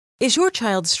Is your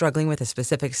child struggling with a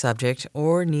specific subject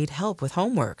or need help with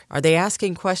homework? Are they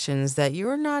asking questions that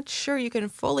you're not sure you can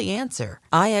fully answer?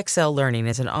 IXL Learning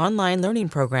is an online learning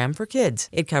program for kids.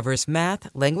 It covers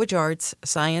math, language arts,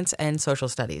 science, and social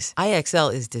studies.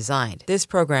 IXL is designed. This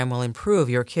program will improve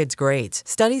your kids' grades.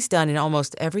 Studies done in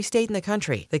almost every state in the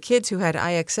country. The kids who had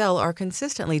IXL are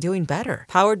consistently doing better.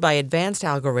 Powered by advanced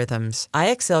algorithms,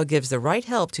 IXL gives the right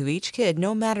help to each kid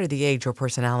no matter the age or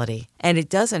personality. And it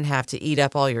doesn't have to eat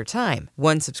up all your time.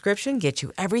 One subscription gets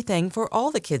you everything for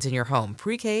all the kids in your home,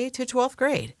 pre-K to 12th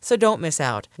grade. So don't miss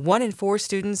out. 1 in 4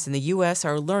 students in the U.S.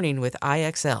 are learning with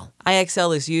IXL.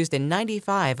 IXL is used in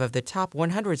 95 of the top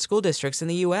 100 school districts in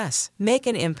the U.S. Make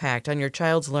an impact on your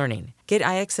child's learning. Get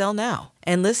IXL now.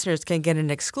 And listeners can get an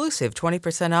exclusive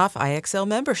 20% off IXL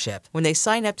membership when they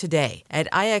sign up today at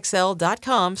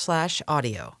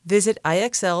IXL.com/audio. Visit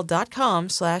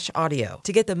IXL.com/audio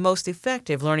to get the most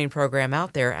effective learning program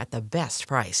out there at the best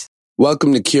price.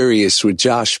 Welcome to Curious with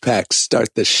Josh Peck. Start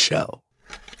the show.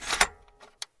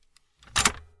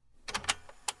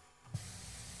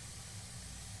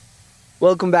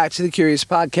 Welcome back to the Curious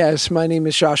Podcast. My name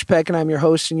is Josh Peck, and I'm your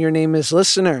host, and your name is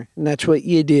Listener. And that's what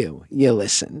you do. You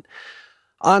listen.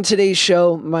 On today's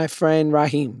show, my friend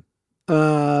Rahim.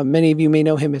 Many of you may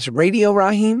know him as Radio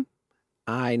Rahim.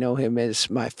 I know him as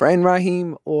my friend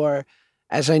Rahim, or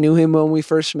as I knew him when we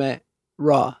first met,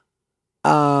 Raw.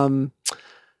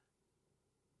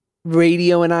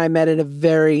 Radio and I met at a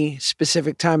very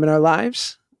specific time in our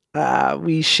lives.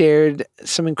 We shared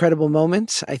some incredible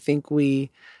moments. I think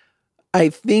we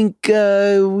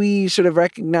sort of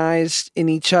recognized in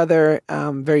each other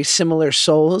very similar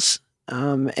souls,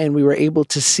 and we were able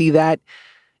to see that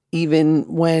even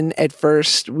when at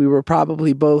first we were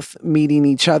probably both meeting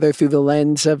each other through the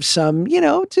lens of some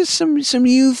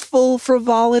youthful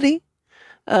frivolity,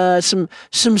 some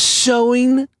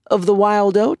sowing of the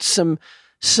wild oats, some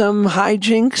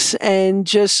hijinks, and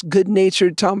just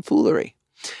good-natured tomfoolery.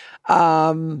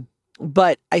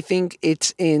 But I think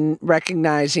it's in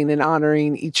recognizing and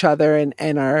honoring each other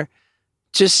and our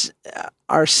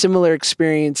similar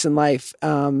experience in life.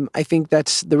 I think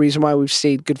that's the reason why we've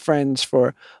stayed good friends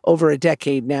for over a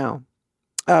decade now.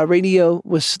 Radio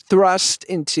was thrust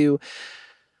into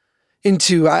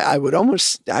I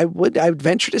would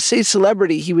venture to say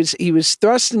celebrity. He was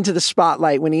thrust into the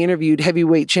spotlight when he interviewed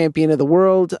heavyweight champion of the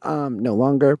world, no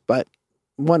longer, but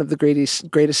one of the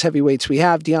greatest heavyweights we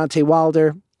have, Deontay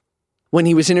Wilder. When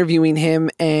he was interviewing him,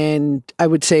 and I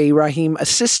would say Rahim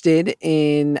assisted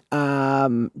in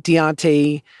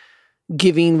Deontay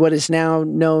giving what is now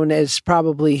known as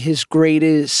probably his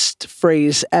greatest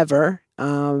phrase ever,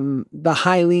 the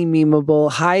highly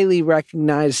memeable, highly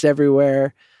recognized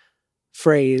everywhere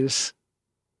phrase,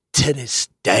 "To this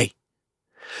day.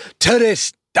 To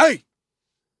this day."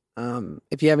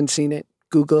 If you haven't seen it,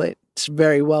 Google it. It's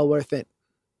very well worth it.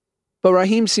 But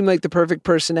Rahim seemed like the perfect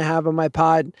person to have on my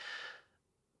pod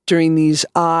during these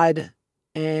odd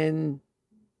and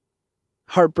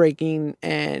heartbreaking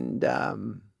and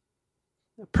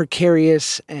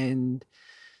precarious and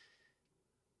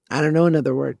I don't know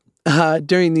another word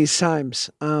during these times,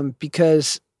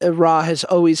 because Ra has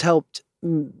always helped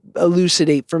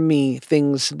elucidate for me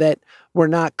things that were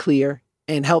not clear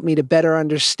and help me to better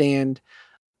understand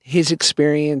his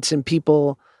experience and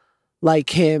people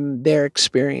like him, their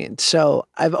experience. So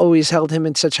I've always held him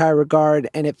in such high regard,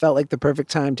 and it felt like the perfect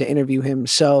time to interview him.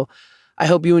 So I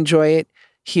hope you enjoy it.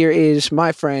 Here is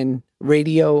my friend,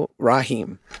 Radio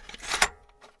Rahim.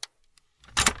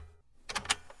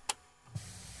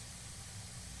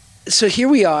 So here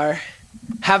we are,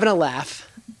 having a laugh.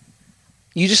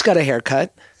 You just got a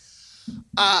haircut.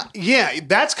 Yeah,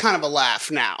 that's kind of a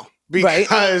laugh now.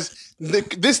 Because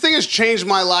this thing has changed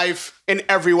my life in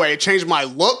every way. It changed my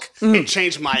look. It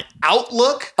changed my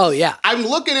outlook. Oh, yeah. I'm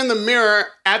looking in the mirror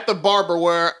at the barber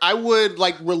where I would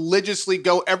religiously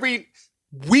go every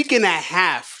week and a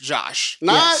half, Josh.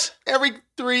 Not every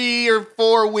 3 or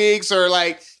 4 weeks or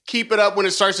keep it up when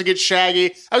it starts to get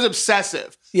shaggy. I was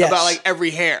obsessive about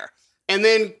every hair. And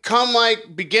then come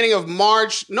beginning of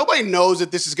March, nobody knows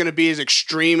that this is going to be as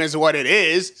extreme as what it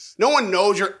is. No one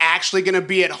knows you're actually going to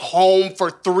be at home for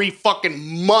 3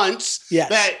 fucking months. Yes.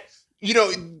 That,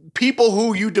 people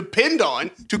who you depend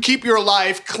on to keep your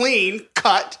life clean,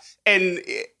 cut, and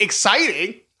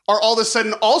exciting are all of a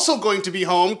sudden also going to be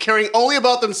home caring only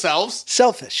about themselves.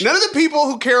 Selfish. None of the people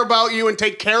who care about you and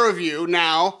take care of you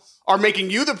now are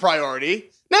making you the priority.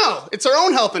 No, it's our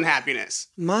own health and happiness.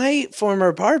 My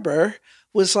former barber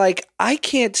was like, I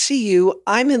can't see you.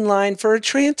 I'm in line for a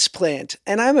transplant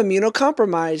and I'm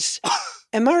immunocompromised.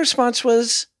 And my response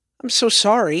was, I'm so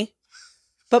sorry.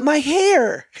 But my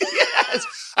hair. Yes.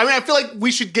 I mean, I feel like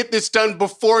we should get this done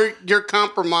before your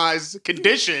compromised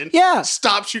condition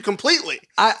stops you completely.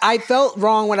 I felt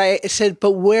wrong when I said,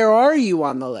 but where are you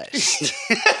on the list?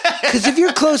 Because if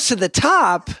you're close to the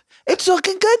top, it's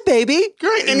looking good, baby.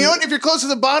 Great. And you know what? If you're close to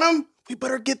the bottom, we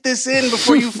better get this in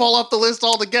before you fall off the list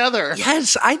altogether.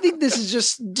 Yes, I think this is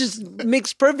just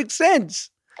makes perfect sense.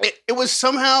 It was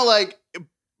somehow like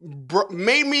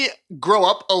made me grow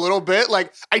up a little bit.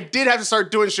 Like I did have to start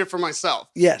doing shit for myself.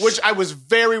 Yes. Which I was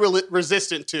very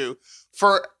resistant to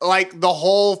for like the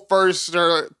whole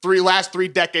last 3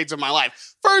 decades of my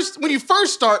life. First, when you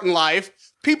first start in life,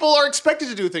 people are expected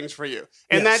to do things for you.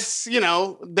 And that's,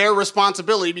 their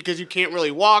responsibility because you can't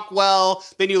really walk well.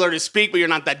 Then you learn to speak, but you're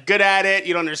not that good at it.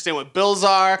 You don't understand what bills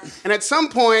are. And at some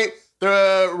point,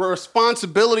 the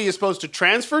responsibility is supposed to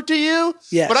transfer to you.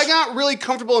 Yes. But I got really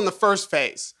comfortable in the first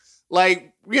phase.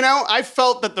 Like, I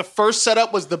felt that the first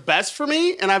setup was the best for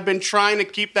me. And I've been trying to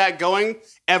keep that going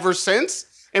ever since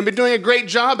and been doing a great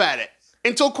job at it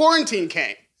until quarantine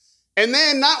came. And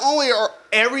then not only are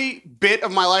every bit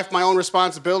of my life my own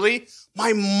responsibility,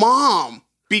 my mom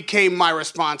became my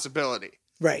responsibility.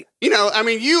 Right.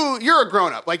 You're a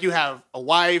grown up. Like you have a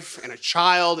wife and a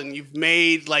child and you've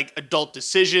made like adult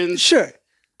decisions. Sure.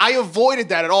 I avoided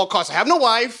that at all costs. I have no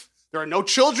wife. There are no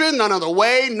children, none on the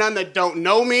way, none that don't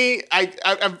know me. I've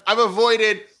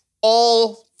avoided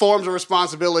all forms of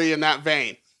responsibility in that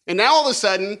vein. And now all of a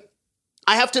sudden,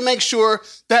 I have to make sure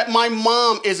that my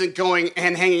mom isn't going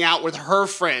and hanging out with her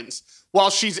friends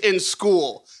while she's in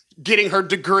school, getting her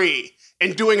degree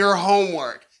and doing her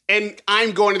homework. And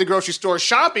I'm going to the grocery store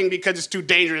shopping because it's too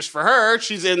dangerous for her.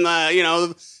 She's in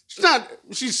the,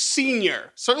 she's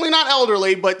senior. Certainly not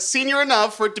elderly, but senior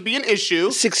enough for it to be an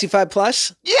issue. 65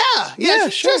 plus? Yeah,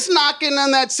 she's sure. just knocking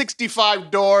on that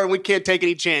 65 door and we can't take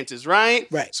any chances, right?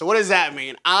 Right. So what does that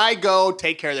mean? I go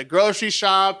take care of the grocery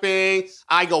shopping.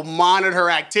 I go monitor her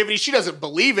activity. She doesn't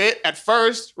believe it at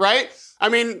first, right? I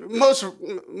mean,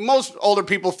 most older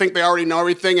people think they already know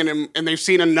everything and they've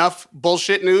seen enough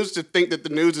bullshit news to think that the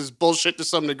news is bullshit to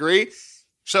some degree.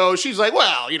 So she's like,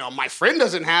 well, my friend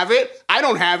doesn't have it. I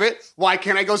don't have it. Why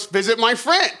can't I go visit my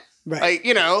friend? Right. Like,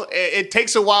 it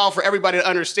takes a while for everybody to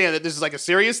understand that this is like a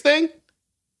serious thing.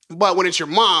 But when it's your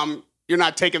mom, you're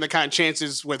not taking the kind of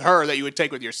chances with her that you would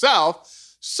take with yourself.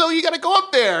 So you got to go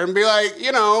up there and be like,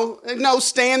 no,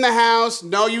 stay in the house.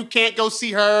 No, you can't go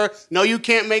see her. No, you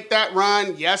can't make that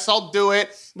run. Yes, I'll do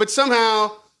it. But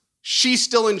somehow she's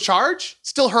still in charge,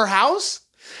 still her house.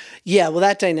 Yeah, well,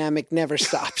 that dynamic never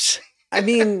stops. I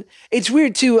mean, it's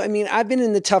weird too. I mean, I've been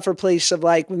in the tougher place of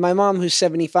like with my mom who's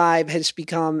 75 has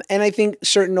become, and I think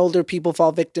certain older people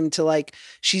fall victim to like,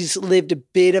 she's lived a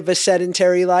bit of a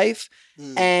sedentary life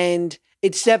and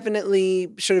it's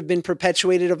definitely sort of been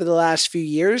perpetuated over the last few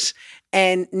years.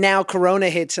 And now Corona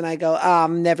hits and I go,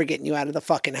 I'm never getting you out of the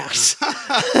fucking house.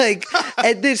 Like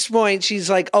at this point, she's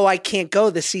like, oh, I can't go.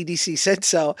 The CDC said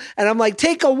so. And I'm like,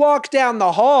 take a walk down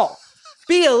the hall.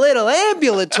 Be a little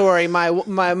ambulatory,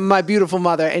 my beautiful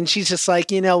mother. And she's just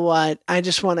like, you know what? I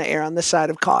just want to err on the side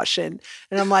of caution.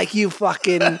 And I'm like, you're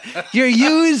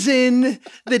using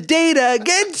the data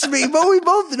against me, but we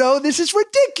both know this is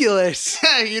ridiculous.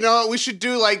 You know what? We should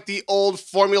do like the old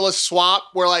formula swap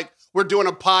where like we're doing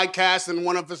a podcast and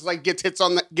one of us like gets hit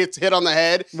on the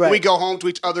head. Right. And we go home to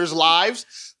each other's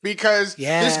lives because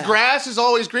this grass is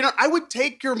always greener. I would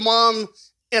take your mom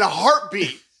in a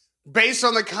heartbeat. Based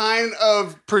on the kind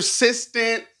of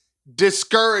persistent,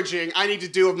 discouraging I need to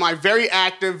do with my very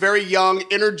active, very young,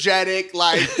 energetic,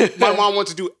 like my mom wants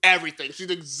to do everything.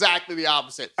 She's exactly the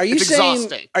opposite. It's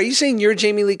exhausting. Are you saying you're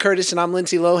Jamie Lee Curtis and I'm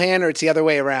Lindsay Lohan, or it's the other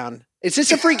way around? Is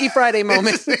this a Freaky Friday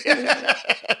moment?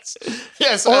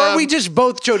 Yes. Or are we just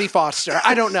both Jodie Foster?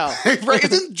 I don't know. Right?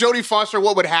 Isn't Jodie Foster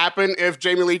what would happen if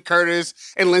Jamie Lee Curtis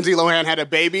and Lindsay Lohan had a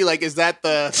baby? Like, is that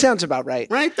the... Sounds about right.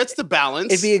 Right? That's the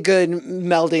balance. It'd be a good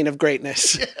melding of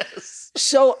greatness. Yes.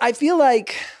 So I feel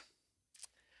like,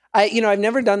 I've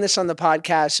never done this on the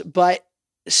podcast, but,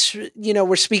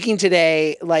 we're speaking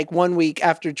today, like 1 week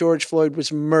after George Floyd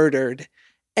was murdered.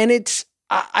 And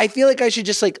I feel like I should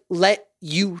just like let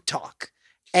you talk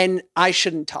and I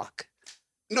shouldn't talk.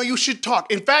 No, you should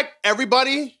talk. In fact,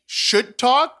 everybody should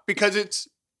talk because it's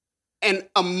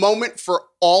a moment for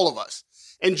all of us.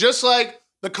 And just like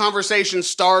the conversation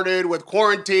started with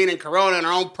quarantine and Corona and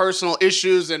our own personal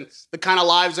issues and the kind of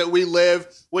lives that we live,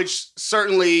 which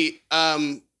certainly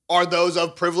are those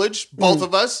of privilege, both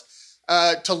of us,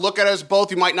 to look at us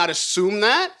both, you might not assume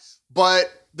that. But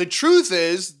the truth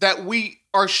is that we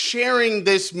are sharing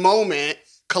this moment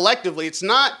collectively. It's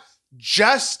not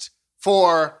just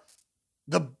for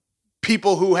the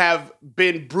people who have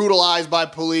been brutalized by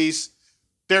police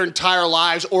their entire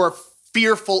lives or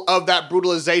fearful of that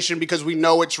brutalization because we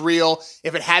know it's real.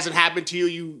 If it hasn't happened to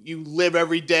you, you live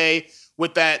every day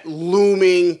with that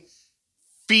looming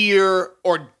fear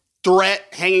or threat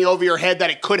hanging over your head that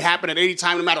it could happen at any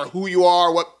time, no matter who you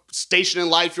are, what station in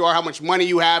life you are, how much money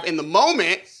you have. In the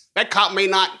moment, that cop may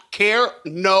not care,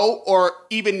 know, or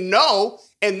even know,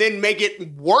 and then make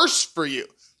it worse for you.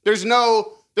 There's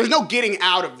no getting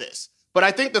out of this. But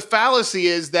I think the fallacy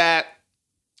is that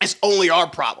it's only our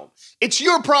problem. It's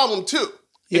your problem too.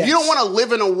 Yes. If you don't want to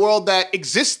live in a world that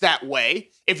exists that way,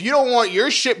 if you don't want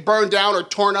your shit burned down or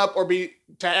torn up or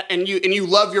and you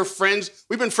love your friends,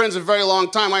 we've been friends a very long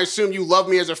time. I assume you love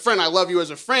me as a friend. I love you as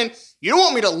a friend. You don't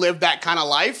want me to live that kind of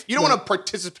life. You don't want to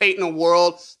participate in a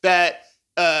world that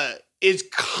is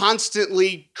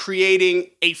constantly creating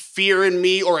a fear in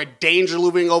me or a danger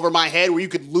looming over my head where you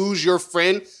could lose your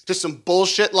friend to some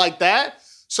bullshit like that.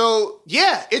 So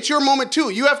yeah, it's your moment too.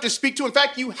 You have to speak to, in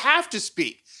fact, you have to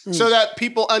speak so that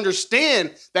people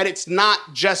understand that it's not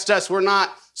just us. We're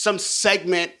not some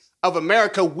segment of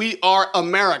America. We are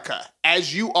America,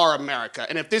 as you are America.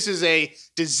 And if this is a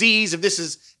disease, if this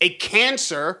is a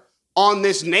cancer on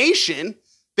this nation,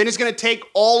 then it's going to take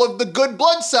all of the good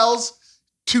blood cells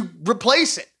to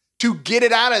replace it, to get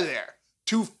it out of there,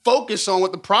 to focus on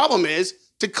what the problem is,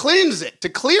 to cleanse it, to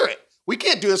clear it. We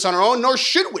can't do this on our own, nor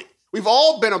should we. We've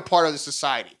all been a part of the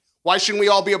society. Why shouldn't we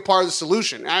all be a part of the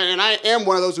solution? And I am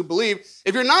one of those who believe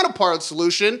if you're not a part of the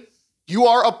solution, you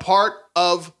are a part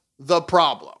of the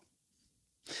problem.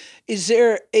 Is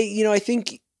there, I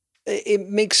think it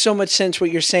makes so much sense what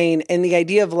you're saying. And the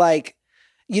idea of like,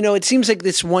 it seems like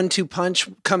this 1-2 punch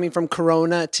coming from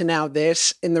Corona to now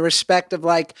this, in the respect of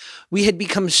like, we had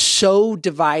become so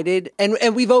divided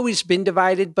and we've always been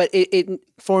divided, but it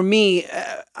for me,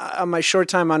 on my short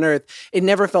time on earth, it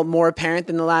never felt more apparent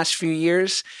than the last few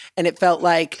years. And it felt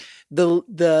like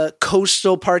the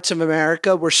coastal parts of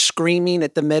America were screaming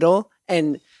at the middle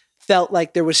and felt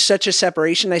like there was such a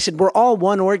separation. I said, we're all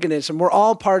one organism. We're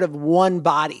all part of one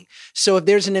body. So if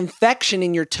there's an infection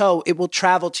in your toe, it will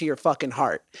travel to your fucking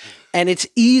heart. And it's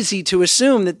easy to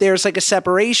assume that there's like a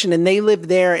separation and they live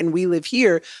there and we live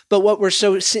here. But what we're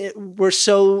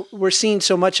seeing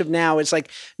so much of now is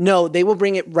like, no, they will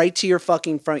bring it right to your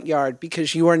fucking front yard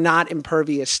because you are not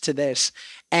impervious to this.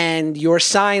 And your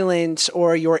silence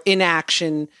or your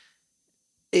inaction,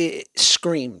 it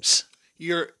screams.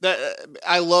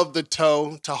 I love the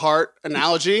toe to heart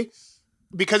analogy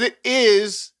because it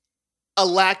is a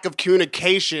lack of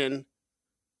communication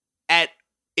at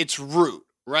its root,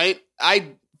 right?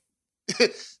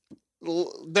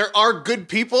 There are good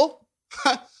people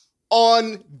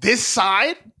on this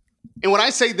side. And when I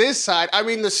say this side, I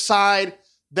mean the side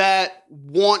that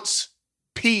wants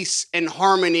peace and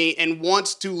harmony and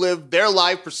wants to live their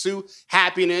life, pursue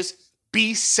happiness,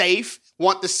 be safe,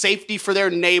 want the safety for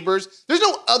their neighbors. There's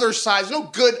no other side. There's no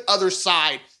good other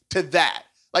side to that.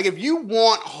 Like if you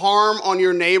want harm on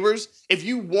your neighbors, if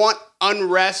you want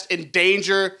unrest and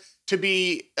danger to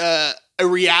be a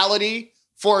reality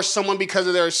for someone because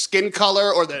of their skin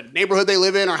color or the neighborhood they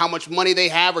live in or how much money they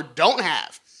have or don't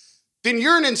have, then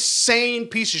you're an insane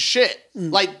piece of shit.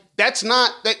 Like that's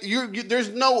not that there's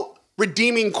no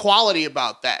redeeming quality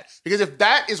about that. Because if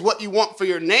that is what you want for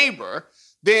your neighbor,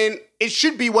 then it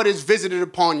should be what is visited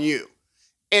upon you.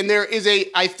 And there is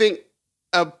I think,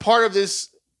 a part of this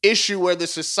issue where the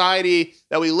society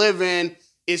that we live in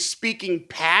is speaking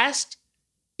past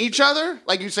each other.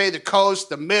 Like you say, the coast,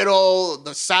 the middle,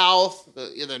 the south,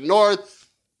 the north.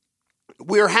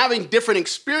 We're having different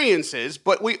experiences,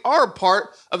 but we are a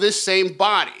part of this same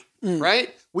body,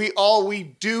 right? We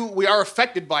are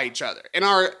affected by each other. And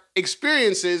our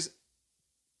experiences,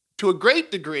 to a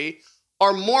great degree,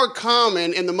 are more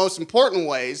common in the most important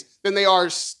ways than they are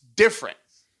different.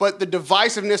 But the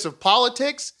divisiveness of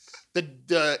politics,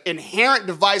 the inherent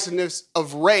divisiveness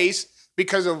of race,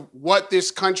 because of what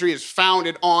this country is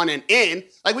founded on and in,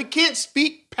 like we can't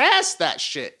speak past that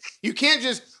shit. You can't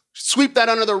just sweep that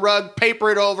under the rug, paper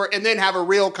it over, and then have a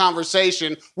real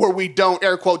conversation where we don't,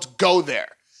 air quotes, go there.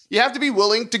 You have to be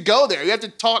willing to go there. You have to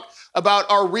talk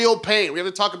about our real pain. We have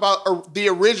to talk about the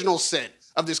original sin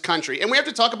of this country. And we have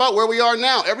to talk about where we are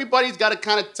now. Everybody's got to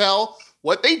kind of tell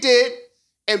what they did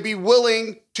and be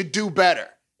willing to do better.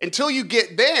 Until you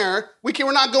get there,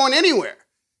 we're not going anywhere.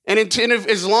 And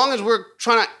as long as we're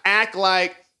trying to act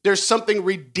like there's something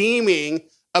redeeming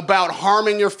about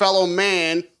harming your fellow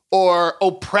man or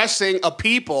oppressing a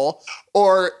people,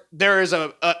 or there is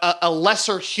a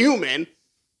lesser human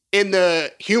in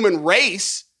the human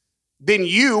race than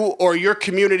you or your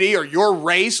community or your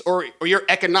race or your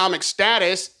economic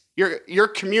status, your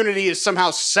community is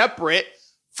somehow separate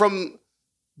from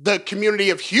the community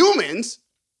of humans,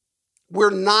 we're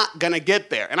not going to get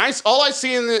there. And all I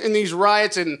see in these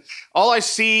riots and all I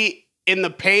see in the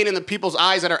pain in the people's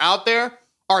eyes that are out there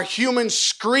are humans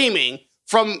screaming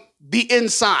from the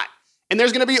inside. And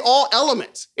there's going to be all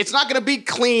elements. It's not going to be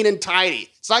clean and tidy.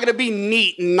 It's not going to be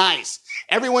neat and nice.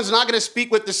 Everyone's not going to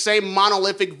speak with the same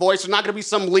monolithic voice. There's not going to be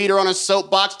some leader on a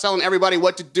soapbox telling everybody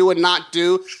what to do and not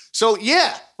do. So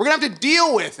yeah, we're going to have to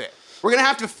deal with it. We're going to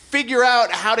have to figure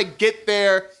out how to get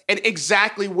there and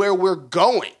exactly where we're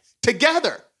going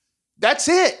together. That's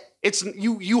it. It's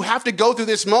you have to go through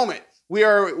this moment. We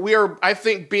are, I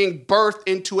think, being birthed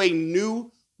into a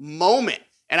new moment.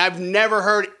 And I've never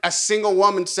heard a single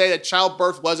woman say that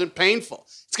childbirth wasn't painful.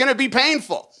 It's going to be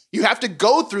painful. You have to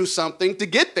go through something to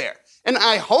get there. And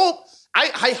I hope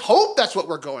that's what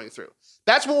we're going through.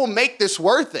 That's what will make this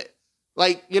worth it.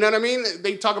 Like, you know what I mean?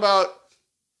 They talk about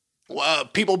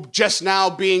people just now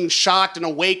being shocked and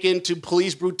awakened to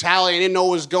police brutality and didn't know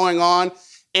what was going on.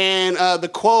 And the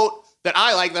quote that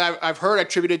I like that I've heard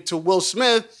attributed to Will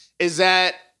Smith is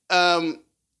that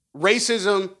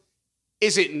racism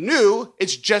isn't new,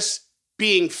 it's just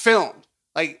being filmed.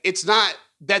 Like, it's not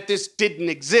that this didn't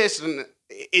exist, and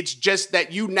it's just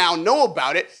that you now know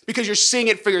about it because you're seeing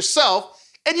it for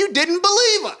yourself, and you didn't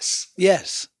believe us.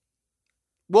 Yes.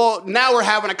 Well, now we're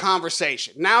having a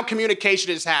conversation. Now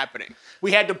communication is happening.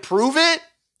 We had to prove it,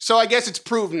 so I guess it's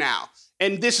proved now.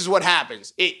 And this is what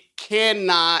happens. It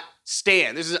cannot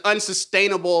stand. This is an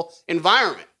unsustainable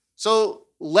environment. So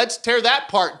let's tear that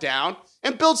part down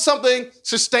and build something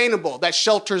sustainable that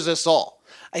shelters us all.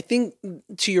 I think,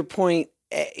 to your point,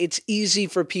 it's easy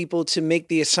for people to make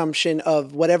the assumption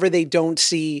of whatever they don't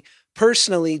see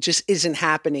personally just isn't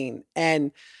happening.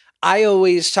 And I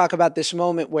always talk about this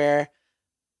moment where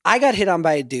I got hit on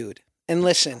by a dude. And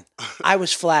listen, I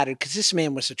was flattered because this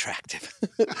man was attractive.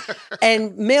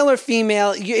 And male or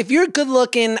female, if you're good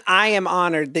looking, I am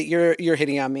honored that you're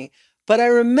hitting on me. But I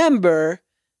remember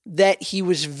that he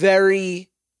was very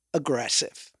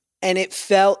aggressive and it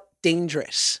felt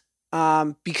dangerous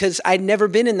because I'd never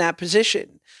been in that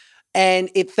position. And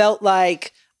it felt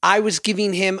like I was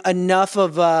giving him enough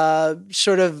of a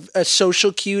sort of a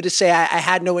social cue to say I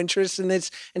had no interest in this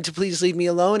and to please leave me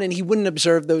alone. And he wouldn't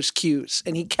observe those cues.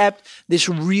 And he kept this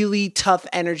really tough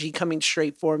energy coming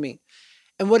straight for me.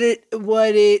 And what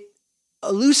it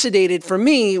elucidated for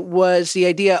me was the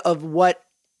idea of what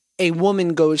a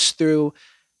woman goes through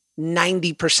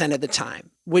 90% of the time,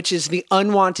 which is the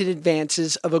unwanted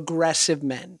advances of aggressive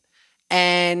men.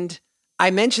 And I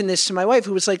mentioned this to my wife,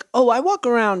 who was like, oh, I walk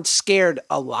around scared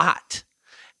a lot.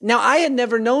 Now, I had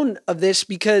never known of this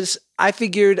because I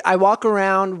figured I walk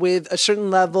around with a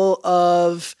certain level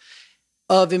of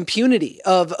impunity,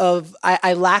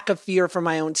 I lack of fear for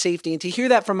my own safety. And to hear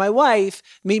that from my wife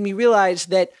made me realize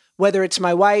that whether it's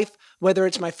my wife, whether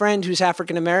it's my friend who's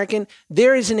African-American,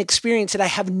 there is an experience that I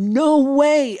have no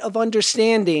way of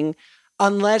understanding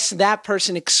unless that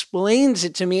person explains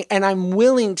it to me and I'm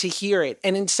willing to hear it.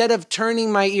 And instead of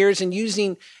turning my ears and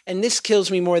using, and this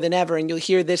kills me more than ever, and you'll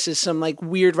hear this as some like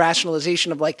weird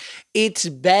rationalization of like, it's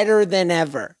better than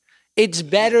ever. It's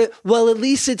better. Well, at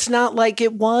least it's not like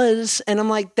it was. And I'm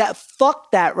like,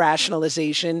 fuck that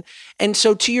rationalization. And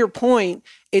so to your point,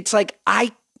 it's like,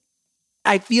 I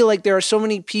feel like there are so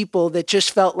many people that just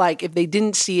felt like if they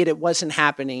didn't see it, it wasn't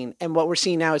happening. And what we're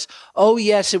seeing now is, oh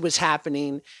yes, it was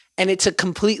happening. And it's a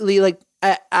completely like,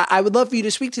 I would love for you to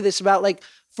speak to this about like,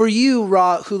 for you,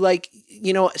 Ra, who like,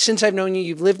 you know, since I've known you,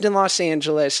 you've lived in Los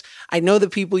Angeles. I know the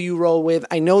people you roll with.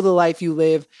 I know the life you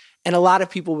live. And a lot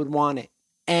of people would want it.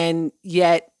 And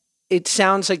yet it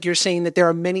sounds like you're saying that there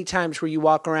are many times where you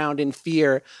walk around in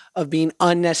fear of being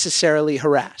unnecessarily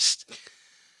harassed.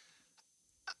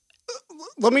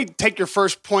 Let me take your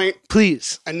first point.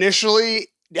 Please. Initially,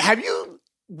 have you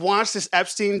watched this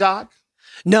Epstein doc?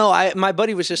 No, my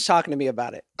buddy was just talking to me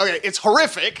about it. Okay, it's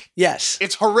horrific. Yes.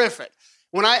 It's horrific.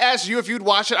 When I asked you if you'd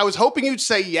watch it, I was hoping you'd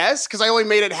say yes, because I only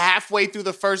made it halfway through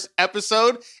the first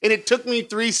episode, and it took me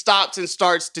 3 stops and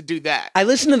starts to do that. I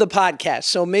listened to the podcast,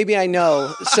 so maybe I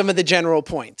know some of the general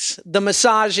points. The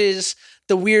massages,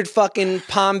 the weird fucking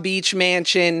Palm Beach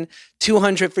mansion,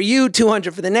 200 for you,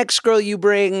 200 for the next girl you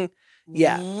bring.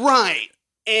 Yeah. Right.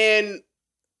 And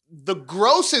the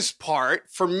grossest part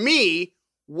for me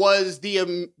was the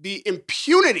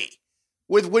impunity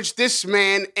with which this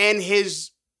man and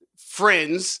his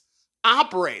friends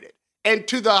operated, and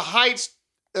to the heights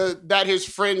that his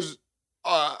friends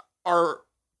are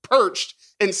perched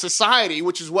in society,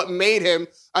 which is what made him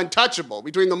untouchable.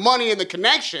 Between the money and the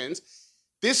connections,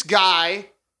 this guy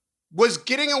was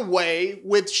getting away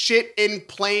with shit in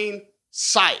plain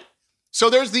sight. So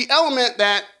there's the element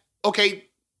that, okay,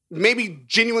 maybe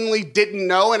genuinely didn't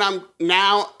know, and I'm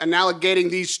now analogating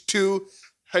these two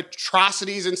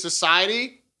atrocities in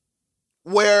society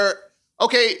where,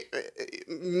 okay,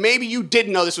 maybe you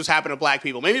didn't know this was happening to black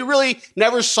people. Maybe you really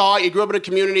never saw it. You grew up in a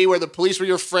community where the police were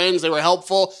your friends, they were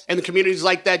helpful, and the communities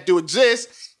like that do exist.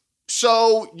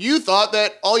 So you thought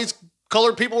that all these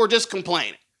colored people were just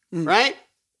complaining, right?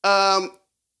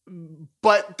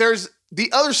 But there's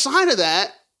the other side of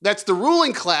that, that's the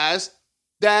ruling class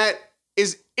that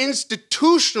is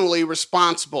institutionally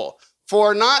responsible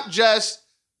for not just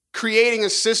creating a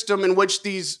system in which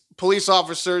these police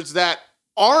officers that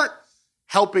aren't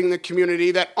helping the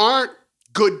community, that aren't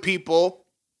good people,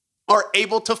 are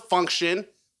able to function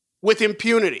with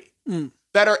impunity,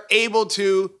 that are able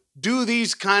to do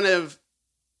these kind of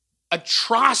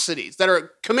atrocities, that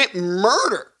are commit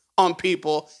murder on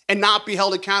people and not be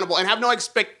held accountable and have no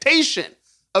expectation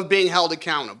of being held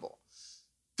accountable.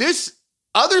 This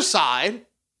other side,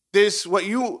 this what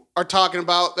you are talking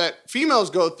about that females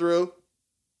go through,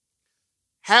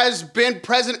 has been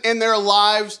present in their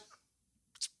lives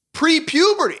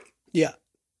pre-puberty. Yeah.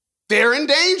 They're in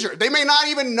danger. They may not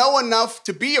even know enough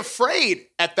to be afraid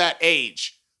at that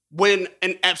age when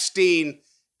an Epstein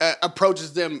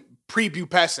approaches them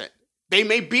prepubescent. They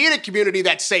may be in a community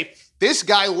that's safe. This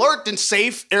guy lurked in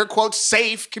safe, air quotes,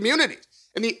 safe communities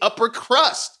in the upper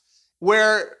crust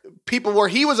where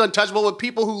he was untouchable, but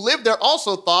people who lived there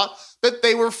also thought that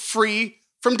they were free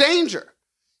from danger.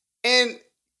 And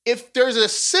if there's a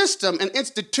system, an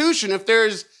institution, if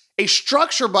there's a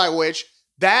structure by which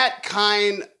that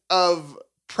kind of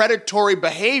predatory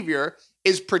behavior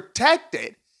is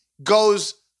protected,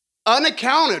 goes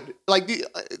unaccounted, like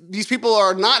these people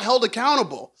are not held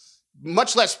accountable,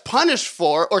 much less punished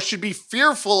for, or should be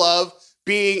fearful of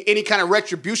being any kind of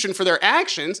retribution for their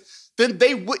actions, then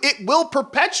it will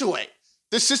perpetuate.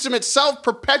 The system itself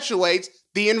perpetuates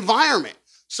the environment.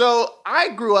 So I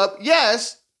grew up,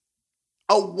 yes,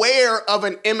 aware of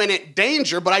an imminent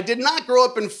danger, but I did not grow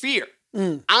up in fear.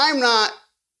 I'm not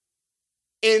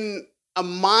in a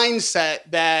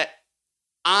mindset that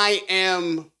I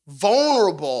am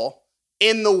vulnerable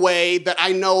in the way that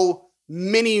I know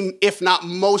many, if not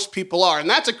most people are. And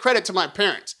that's a credit to my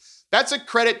parents. That's a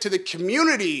credit to the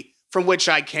community from which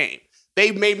I came.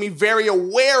 They made me very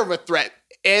aware of a threat,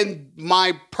 and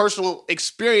my personal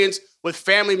experience with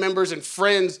family members and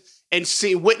friends and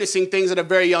witnessing things at a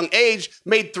very young age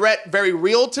made threat very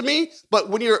real to me. But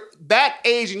when you're that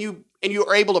age and you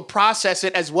are able to process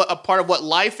it as what a part of what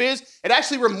life is, it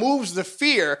actually removes the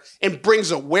fear and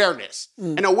brings awareness.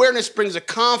 And awareness brings a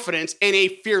confidence and a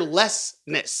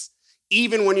fearlessness,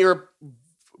 even when you're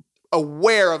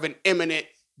aware of an imminent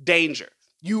danger.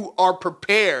 You are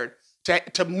prepared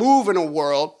to move in a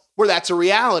world where that's a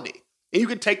reality. And you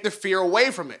can take the fear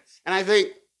away from it. And I think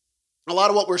a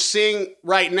lot of what we're seeing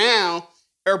right now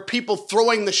are people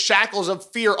throwing the shackles of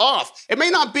fear off. It may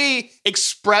not be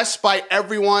expressed by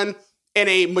everyone in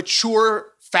a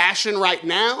mature fashion right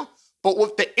now, but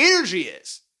what the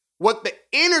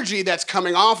energy that's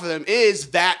coming off of them is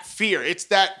that fear. It's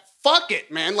that, fuck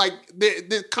it, man. Like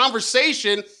the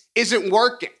conversation isn't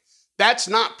working. That's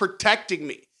not protecting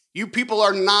me. You people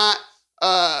are not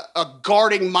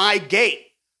guarding my gate.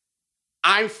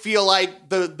 I feel like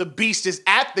the beast is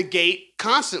at the gate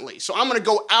constantly. So I'm going to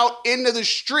go out into the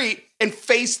street and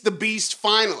face the beast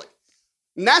finally.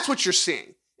 And that's what you're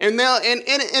seeing. And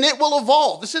it will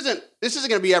evolve. This isn't going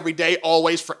to be every day,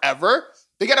 always, forever.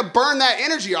 They got to burn that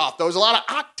energy off. There's a lot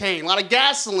of octane, a lot of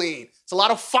gasoline. It's a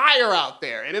lot of fire out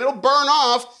there. And it'll burn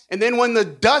off. And then when the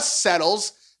dust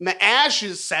settles and the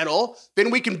ashes settle, then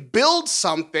we can build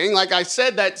something, like I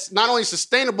said, that's not only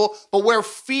sustainable, but where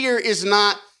fear is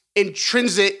not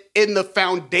intrinsic in the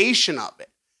foundation of it.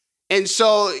 And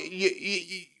so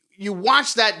you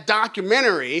watch that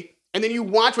documentary, and then you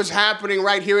watch what's happening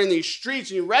right here in these streets,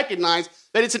 and you recognize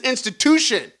that it's an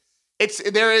institution.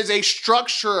 There is a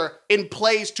structure in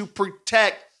place to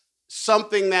protect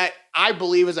something that I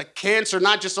believe is a cancer,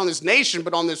 not just on this nation,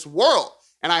 but on this world.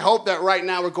 And I hope that right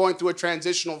now we're going through a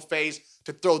transitional phase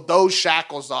to throw those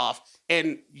shackles off.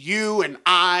 And you and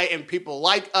I and people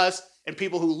like us and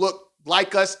people who look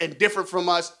like us and different from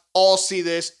us all see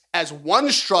this as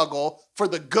one struggle for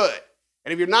the good.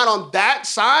 And if you're not on that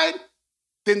side,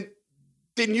 then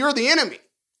you're the enemy.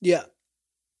 Yeah.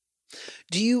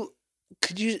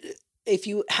 Could you, if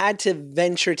you had to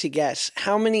venture to guess,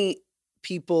 how many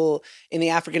people in the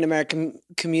African American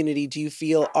community do you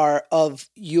feel are of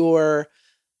your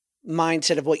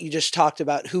mindset of what you just talked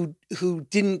about, who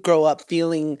didn't grow up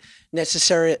feeling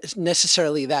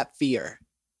necessarily that fear?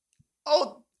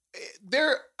 Oh,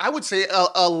 I would say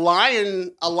a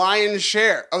lion's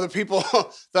share of the people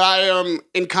that I am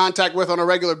in contact with on a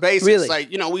regular basis. Really?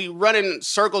 Like, we run in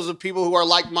circles of people who are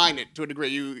like-minded to a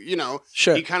degray.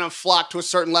 Sure. You kind of flock to a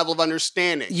certain level of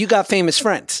understanding. You got famous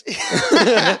friends.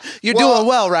 You're doing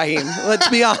well, Rahim. Let's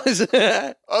be honest.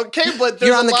 Okay, but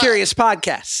you're on the Curious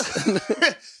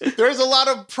podcast. There's a lot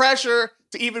of pressure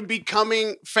to even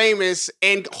becoming famous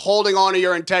and holding on to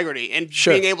your integrity and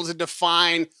being able to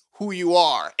define who you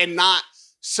are and not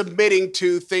submitting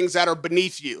to things that are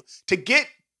beneath you. To get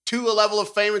to a level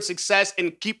of fame and success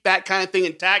and keep that kind of thing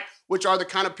intact, which are the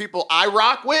kind of people I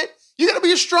rock with, you got to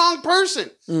be a strong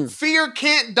person. Fear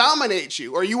can't dominate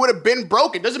you, or you would have been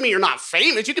broken. Doesn't mean you're not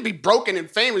famous. You can be broken and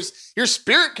famous. Your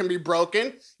spirit can be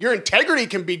broken. Your integrity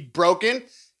can be broken.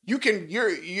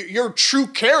 Your true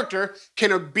character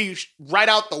can be right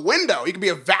out the window. You can be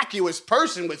a vacuous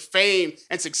person with fame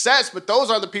and success, but those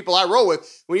are the people I roll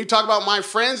with. When you talk about my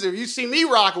friends, if you see me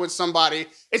rocking with somebody,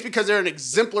 it's because they're an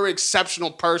exemplary,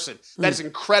 exceptional person that's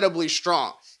incredibly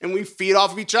strong. And we feed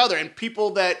off of each other. And people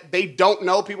that they don't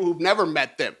know, people who've never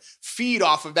met them, feed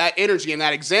off of that energy and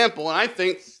that example. And I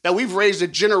think that we've raised a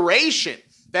generation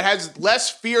that has less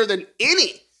fear than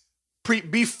any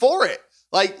before it.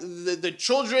 Like the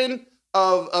children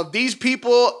of these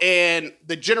people and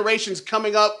the generations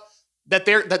coming up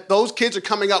that those kids are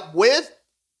coming up with,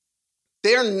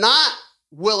 they're not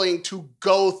willing to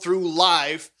go through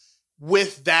life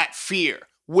with that fear,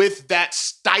 with that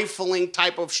stifling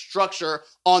type of structure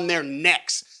on their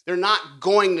necks. They're not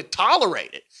going to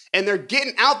tolerate it. And they're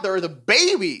getting out there. The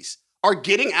babies are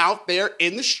getting out there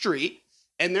in the street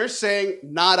and they're saying,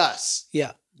 not us.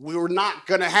 Yeah. We were not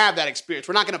going to have that experience.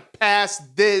 We're not going to pass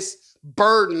this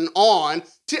burden on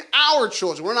to our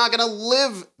children. We're not going to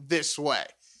live this way.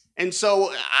 And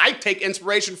so I take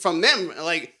inspiration from them.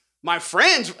 Like my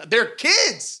friends, their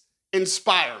kids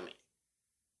inspire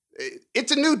me.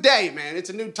 It's a new day, man.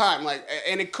 It's a new time. Like,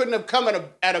 and it couldn't have come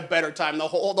at a better time. The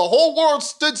whole world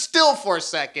stood still for a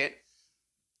second.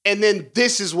 And then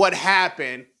this is what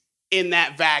happened in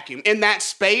that vacuum, in that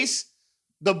space.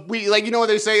 What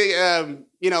they say,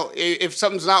 if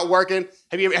something's not working,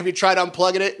 have you tried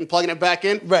unplugging it and plugging it back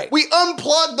in? Right. We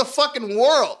unplugged the fucking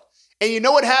world. And you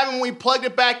know what happened when we plugged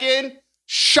it back in?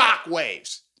 Shock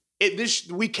waves.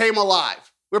 We came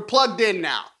alive. We're plugged in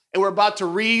now. And we're about to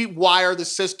rewire the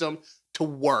system to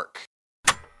work.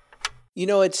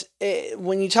 It's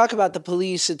when you talk about the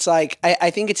police, it's like, I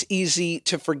think it's easy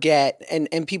to forget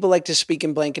and people like to speak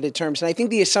in blanketed terms. And I think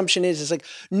the assumption is like,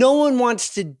 no one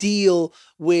wants to deal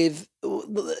with,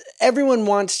 everyone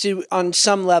wants to, on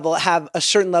some level, have a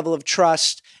certain level of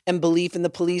trust and belief in the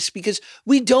police because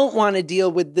we don't want to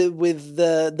deal with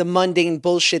the mundane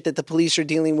bullshit that the police are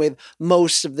dealing with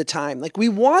most of the time. Like we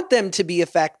want them to be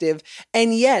effective.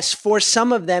 And yes, for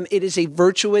some of them, it is a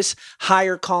virtuous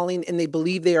higher calling and they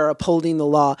believe they are upholding the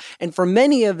law. And for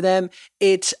many of them,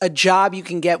 it's a job you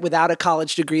can get without a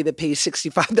college degree that pays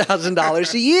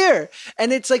 $65,000 a year.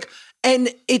 And it's like,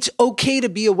 and it's okay to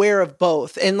be aware of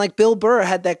both. And like Bill Burr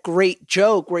had that great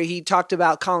joke where he talked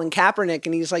about Colin Kaepernick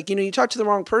and he's like, you talk to the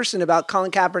wrong person about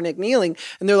Colin Kaepernick kneeling.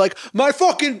 And they're like, my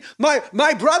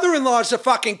brother-in-law is a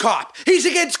fucking cop. He's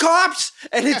against cops.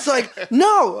 And it's like,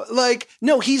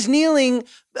 no, he's kneeling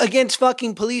against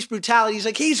fucking police brutality. He's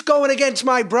like, he's going against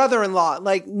my brother-in-law.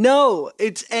 Like, no,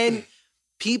 and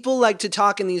people like to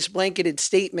talk in these blanketed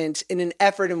statements in an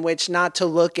effort in which not to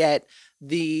look at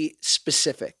the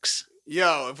specifics.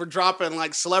 Yo, if we're dropping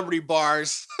like celebrity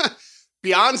bars,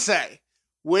 Beyonce,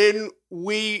 when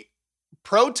we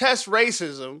protest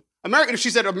racism, she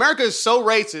said America is so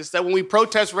racist that when we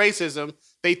protest racism,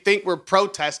 they think we're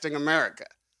protesting America.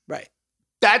 Right.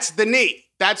 That's the knee.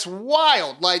 That's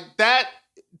wild. Like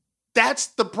that's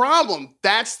the problem.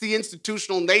 That's the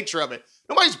institutional nature of it.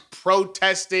 Nobody's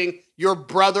protesting your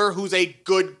brother who's a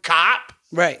good cop.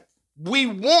 Right. We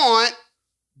want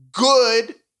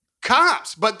good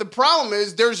cops. But the problem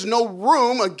is there's no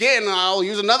room. Again, I'll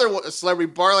use another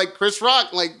celebrity bar like Chris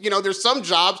Rock. Like, there's some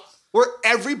jobs where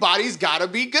everybody's got to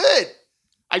be good.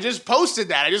 I just posted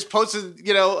that. I just posted,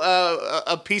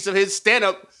 a piece of his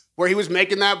stand-up where he was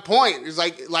making that point. It's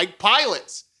like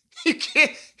pilots. You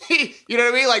can't, you know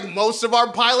what I mean? Like most of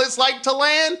our pilots like to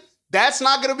land. That's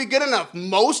not going to be good enough.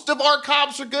 Most of our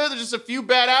cops are good. There's just a few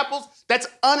bad apples. That's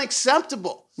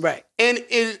unacceptable. Right. And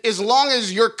as long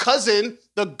as your cousin,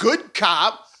 the good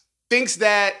cop, thinks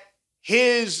that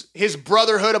his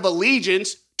brotherhood of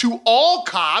allegiance to all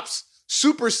cops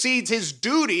supersedes his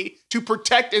duty to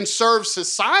protect and serve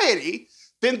society,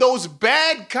 then those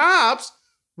bad cops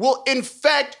will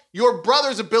infect your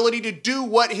brother's ability to do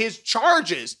what his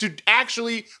charge is, to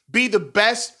actually be the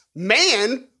best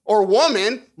man or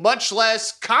woman, much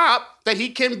less cop, that he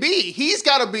can be. He's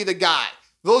got to be the guy.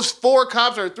 Those 4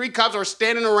 cops or 3 cops are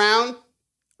standing around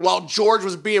while George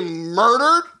was being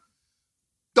murdered.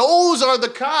 Those are the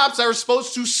cops that are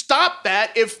supposed to stop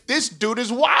that if this dude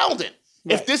is wilding.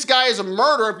 Right. If this guy is a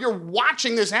murderer, if you're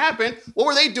watching this happen, what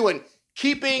were they doing?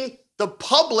 Keeping the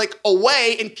public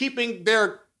away and keeping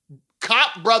their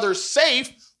cop brother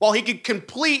safe while he could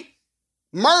complete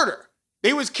murder.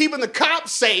 They was keeping the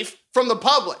cops safe from the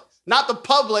public, not the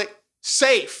public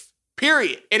safe,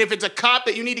 period. And if it's a cop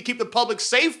that you need to keep the public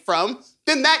safe from,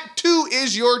 then that too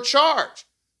is your charge,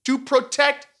 to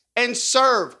protect and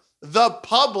serve the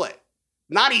public,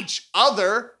 not each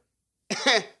other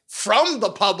from the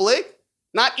public,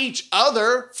 not each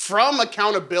other from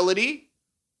accountability.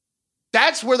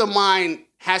 That's where the mind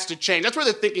has to change. That's where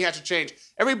the thinking has to change.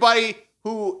 Everybody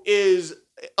who is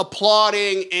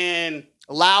applauding and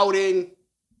lauding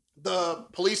the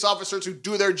police officers who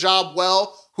do their job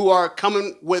well, who are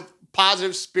coming with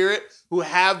positive spirit, who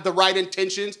have the right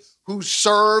intentions, who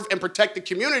serve and protect the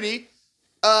community,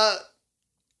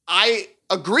 I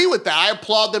agree with that. I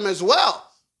applaud them as well.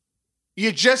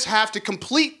 You just have to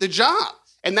complete the job.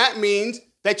 And that means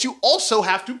that you also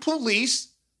have to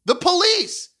police the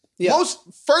police. Yeah.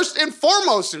 First and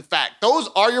foremost, in fact, those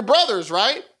are your brothers,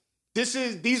 right?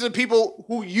 These are people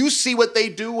who you see what they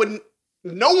do when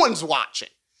no one's watching.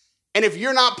 And if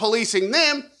you're not policing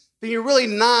them, then you're really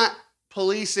not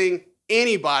policing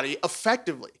anybody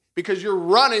effectively, because you're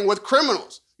running with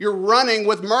criminals. You're running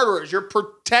with murderers. You're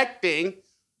protecting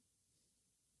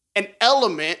an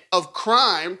element of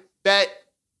crime that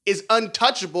is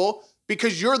untouchable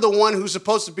because you're the one who's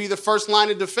supposed to be the first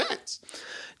line of defense.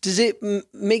 Does it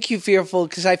make you fearful?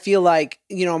 Because I feel like,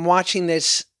 I'm watching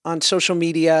this on social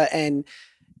media and,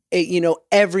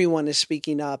 everyone is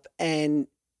speaking up. And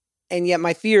yet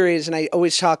my fear is, and I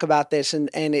always talk about this, and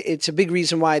it's a big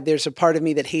reason why there's a part of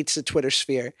me that hates the Twitter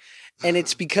sphere. And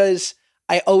it's because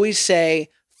I always say,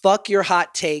 fuck your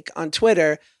hot take on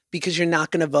Twitter because you're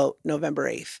not going to vote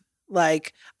November 8th.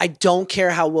 Like, I don't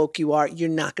care how woke you are. You're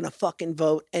not going to fucking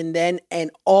vote.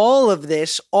 And all of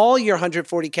this, all your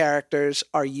 140 characters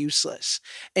are useless.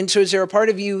 And so is there a part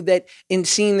of you that in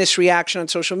seeing this reaction on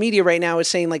social media right now is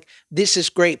saying like, this is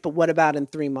great, but what about in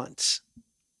 3 months?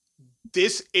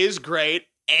 This is great.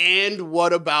 And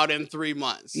what about in 3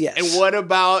 months? Yes. And what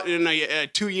about in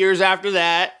 2 years after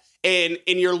that? And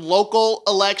in your local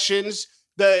elections,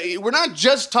 we're not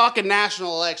just talking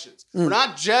national elections. We're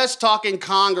not just talking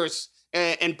Congress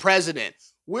and president.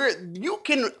 You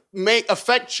can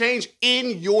affect change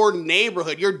in your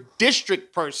neighborhood, your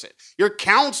district person, your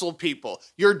council people,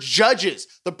 your judges,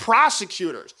 the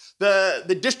prosecutors,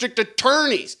 the district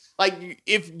attorneys. Like,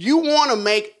 if you want to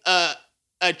make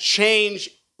a change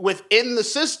within the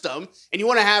system and you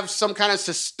want to have some kind of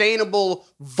sustainable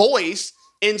voice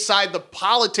inside the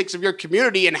politics of your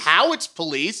community and how it's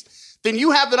policed, then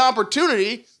you have an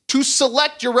opportunity to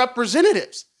select your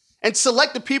representatives and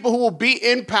select the people who will be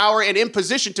in power and in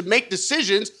position to make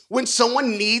decisions when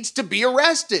someone needs to be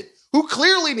arrested, who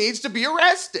clearly needs to be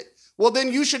arrested. Well,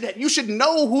 then you should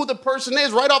know who the person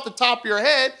is right off the top of your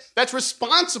head that's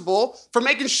responsible for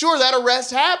making sure that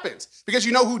arrest happens. Because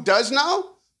you know who does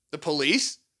know? The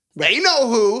police. Right. They know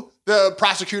who the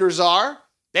prosecutors are.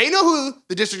 They know who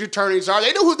the district attorneys are.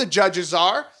 They know who the judges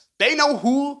are. They know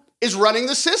who is running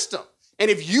the system. And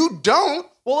if you don't,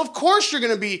 well, of course you're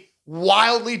going to be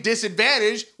wildly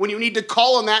disadvantaged when you need to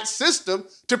call on that system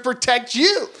to protect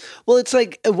you. Well, it's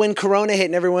like when Corona hit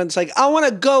and everyone's like, I want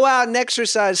to go out and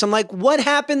exercise. I'm like, what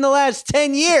happened the last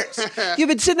 10 years? You've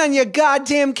been sitting on your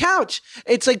goddamn couch.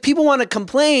 It's like people want to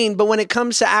complain, but when it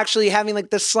comes to actually having like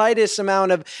the slightest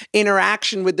amount of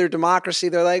interaction with their democracy,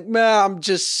 they're like, man, I'm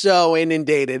just so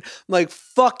inundated. I'm like,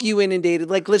 fuck you, inundated.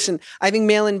 Like, listen, I think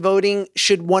mail-in voting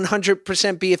should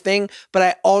 100% be a thing, but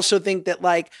I also think that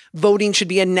like voting should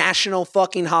be a national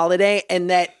fucking holiday, and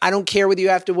that I don't care whether you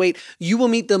have to wait. You will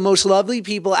meet the most lovely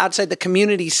people outside the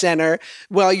community center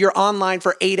while you're online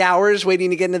for 8 hours waiting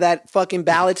to get into that fucking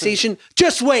ballot station.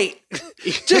 Just wait.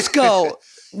 Just go.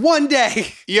 One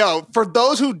day. Yo, for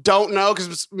those who don't know,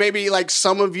 because maybe like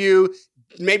some of you,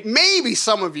 maybe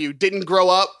some of you didn't grow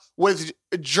up with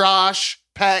Josh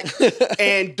Peck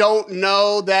and don't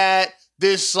know that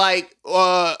this like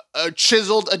a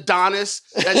chiseled Adonis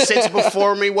that sits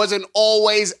before me wasn't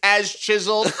always as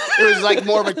chiseled. It was like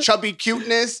more of a chubby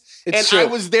cuteness. I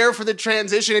was there for the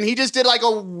transition, and he just did like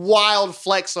a wild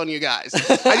flex on you guys.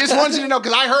 I just want you to know,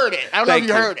 because I heard it. I don't know if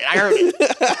you heard it. I heard it.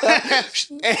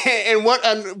 And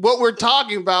what we're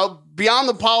talking about, beyond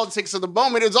the politics of the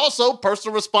moment, is also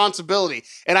personal responsibility.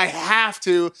 And I have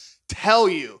to tell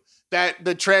you that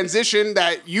the transition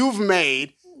that you've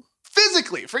made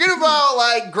physically, forget about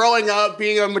like growing up,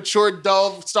 being a mature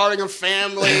adult, starting a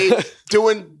family,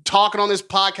 talking on this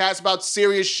podcast about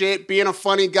serious shit, being a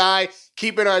funny guy,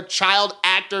 keeping a child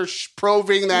actor,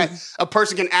 proving that a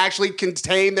person can actually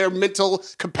contain their mental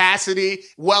capacity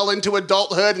well into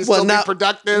adulthout and still be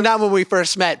productive. Not when we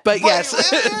first met, but yes,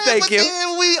 thank you.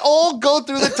 We all go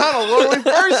through the tunnel. Where we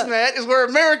first met is where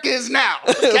America is now.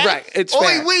 Okay? Right, it's only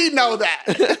fair. We know that.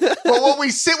 But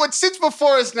what sits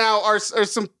before us now are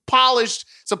some polished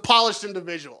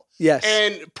individual. Yes,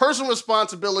 and personal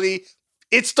responsibility.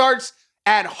 It starts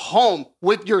at home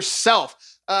with yourself.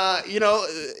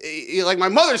 Like my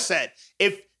mother said,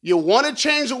 if you want to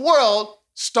change the world,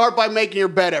 start by making your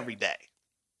bed every day.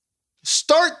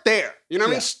 Start there. You know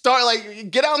what I mean? Start,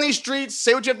 like, get out on these streets,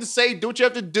 say what you have to say, do what you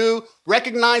have to do,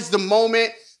 recognize the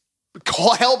moment,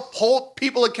 help hold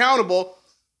people accountable,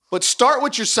 but start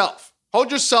with yourself. Hold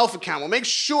yourself accountable. Make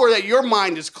sure that your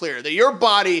mind is clear, that your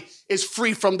body is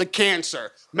free from the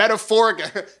cancer, metaphoric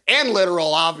and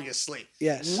literal, obviously.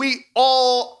 Yes. We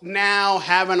all now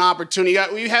have an opportunity.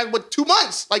 We had 2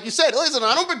 months, like you said. Listen,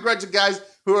 I don't begrudge the guys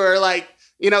who are like,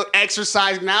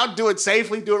 exercise now. Do it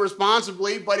safely, do it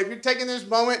responsibly. But if you're taking this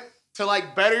moment to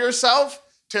like better yourself,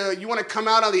 you want to come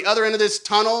out on the other end of this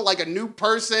tunnel like a new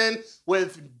person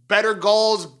with better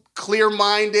goals,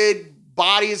 clear-minded,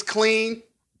 body is clean,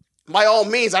 by all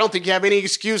means, I don't think you have any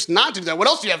excuse not to do that. What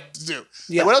else do you have to do?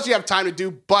 Yeah. What else do you have time to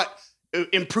do but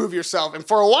improve yourself? And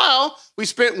for a while, we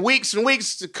spent weeks and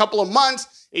weeks, a couple of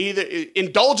months, either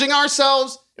indulging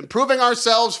ourselves, improving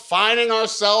ourselves, finding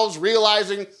ourselves,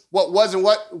 realizing what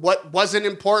wasn't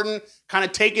important, kind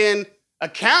of taking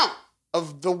account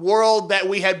of the world that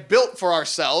we had built for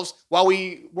ourselves while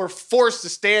we were forced to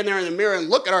stand there in the mirror and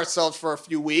look at ourselves for a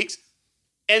few weeks.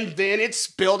 And then it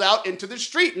spilled out into the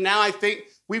street. And now I think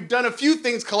we've done a few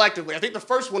things collectively. I think the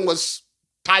first one was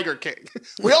Tiger King.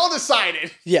 We all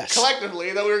decided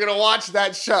collectively that we were going to watch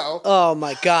that show. Oh,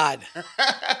 my God.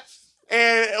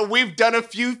 And we've done a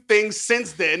few things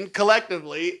since then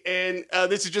collectively. And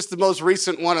this is just the most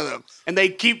recent one of them. And they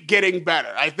keep getting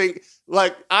better. I think,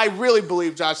 I really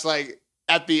believe, Josh,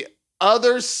 at the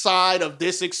other side of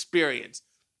this experience,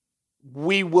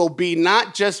 we will be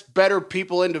not just better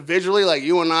people individually, like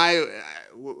you and I,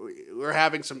 we're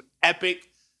having some epic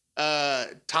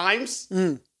times,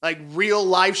 like real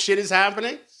life shit is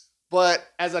happening. But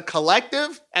as a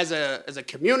collective, as a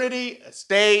community, a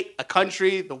state, a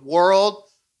country, the world,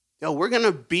 we're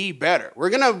gonna be better.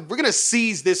 We're gonna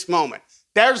seize this moment.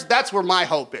 That's where my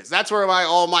hope is. That's where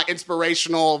all my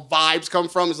inspirational vibes come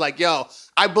from. Is like,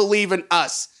 I believe in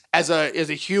us as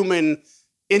a human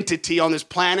entity on this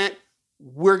planet.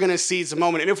 We're gonna seize the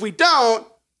moment. And if we don't,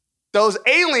 those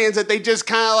aliens that they just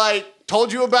kind of like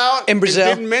told you about in Brazil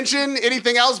and didn't mention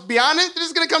anything else beyond it, they're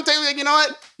just gonna come tell you, like, you know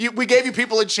what? We gave you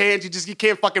people a chance. You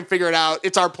can't fucking figure it out.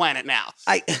 It's our planet now.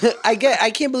 I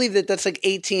can't believe that's like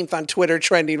 18th on Twitter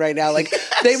trending right now. Like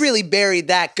they really buried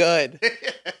that good.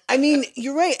 I mean,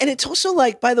 you're right. And it's also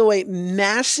like, by the way,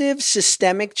 massive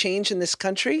systemic change in this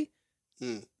country.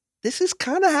 This is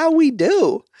kind of how we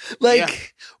do.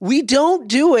 We don't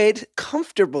do it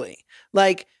comfortably.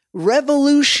 Like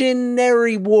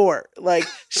revolutionary war, like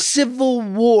civil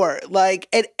war, like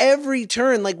at every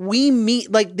turn, like we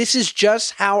meet, like this is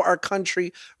just how our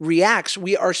country reacts.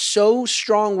 We are so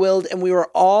strong-willed and we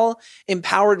are all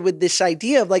empowered with this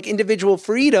idea of like individual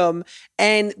freedom.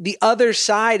 And the other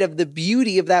side of the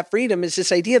beauty of that freedom is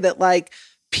this idea that like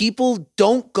people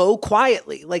don't go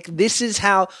quietly. Like this is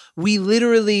how we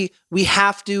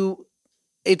have to.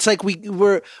 It's like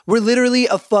we're literally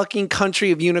a fucking country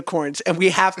of unicorns, and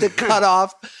we have to cut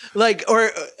off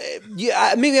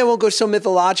maybe I won't go so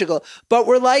mythological, but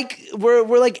we're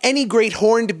like any great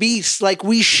horned beast. Like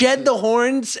we shed the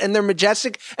horns and they're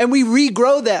majestic, and we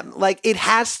regrow them. Like it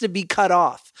has to be cut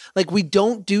off. Like we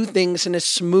don't do things in a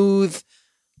smooth.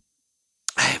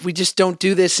 We just don't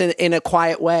do this in a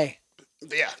quiet way.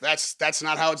 Yeah, that's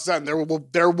not how it's done. There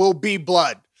will be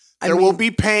blood. There will be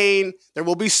pain. There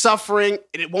will be suffering.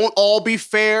 And it won't all be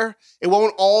fair. It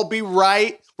won't all be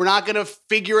right. We're not going to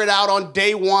figure it out on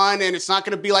day one. And it's not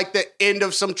going to be like the end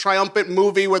of some triumphant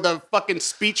movie with a fucking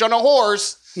speech on a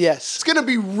horse. Yes. It's going to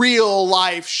be real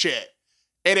life shit.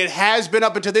 And it has been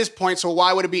up until this point, so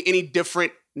why would it be any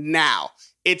different now?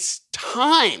 It's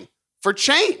time for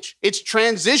change. It's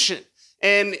transition.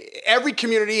 And every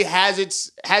community has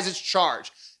its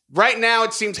charge. Right now,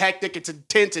 it seems hectic. It's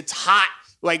intense. It's hot.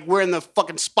 Like, we're in the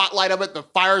fucking spotlight of it. The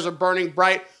fires are burning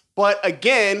bright. But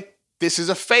again, this is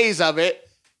a phase of it.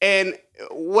 And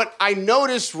what I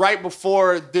noticed right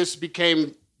before this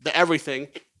became the everything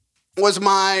was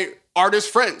my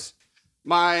artist friends,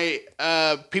 my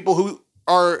people who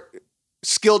are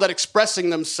skilled at expressing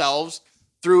themselves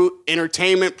through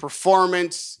entertainment,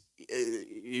 performance,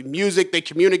 music. They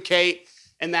communicate.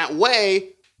 And that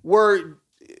way, we're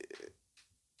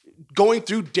going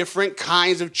through different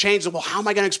kinds of changes. Well, how am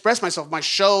I going to express myself? My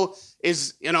show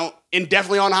is,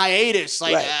 indefinitely on hiatus.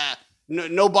 Like, right.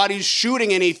 Nobody's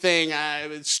shooting anything.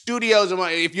 Studios,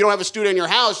 if you don't have a studio in your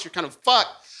house, you're kind of fucked.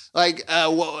 Like,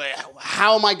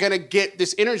 how am I going to get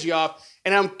this energy off?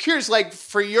 And I'm curious, like,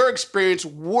 for your experience,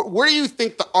 where do you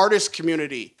think the artist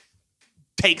community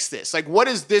takes this? Like, what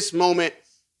does this moment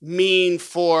mean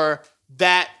for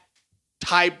that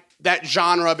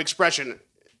genre of expression?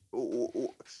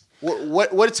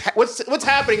 What's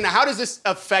happening now? How does this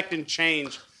affect and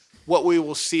change what we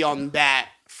will see on that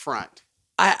front?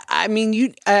 I'm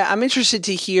interested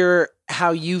to hear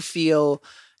how you feel,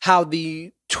 how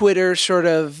the Twitter sort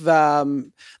of,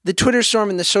 the Twitter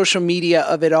storm and the social media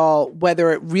of it all,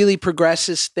 whether it really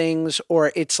progresses things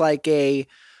or it's like a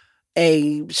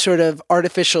sort of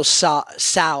artificial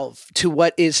salve to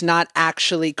what is not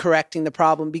actually correcting the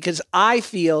problem. Because I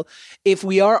feel if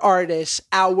we are artists,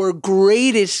 our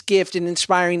greatest gift in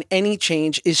inspiring any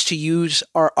change is to use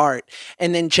our art.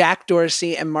 And then Jack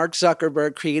Dorsey and Mark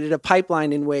Zuckerberg created a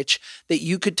pipeline in which that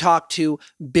you could talk to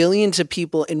billions of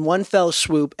people in one fell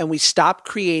swoop, and we stopped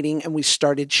creating and we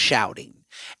started shouting.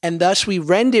 And thus we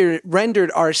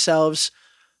rendered ourselves,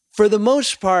 for the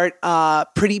most part,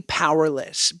 pretty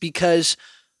powerless because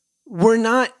we're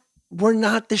not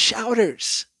the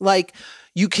shouters. Like,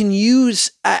 you can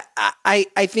use,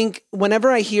 I think whenever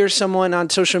I hear someone on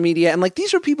social media, and like,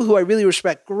 these are people who I really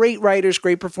respect, great writers,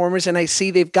 great performers, and I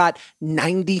see they've got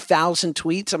 90,000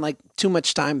 tweets. I'm like, too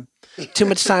much time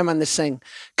on this thing.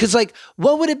 Because, like,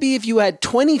 what would it be if you had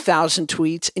 20,000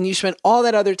 tweets and you spent all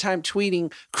that other time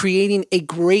tweeting, creating a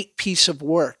great piece of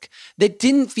work that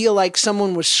didn't feel like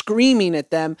someone was screaming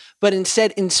at them, but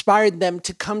instead inspired them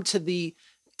to come to the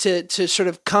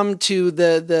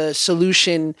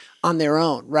solution on their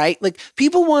own, right? Like,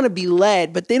 people want to be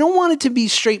led, but they don't want it to be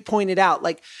straight pointed out.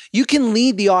 Like, you can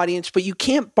lead the audience, but you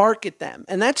can't bark at them.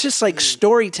 And that's just like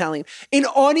storytelling. An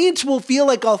audience will feel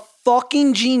like a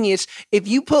fucking genius if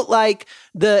you put like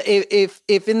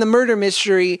if in the murder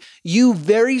mystery, you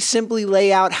very simply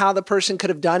lay out how the person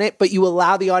could have done it, but you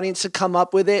allow the audience to come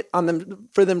up with it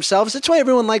for themselves. That's why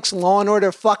everyone likes Law and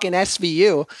Order fucking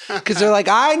SVU, because they're like,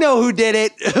 I know who did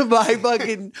it by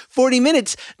fucking 40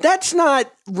 minutes. That's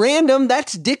not random.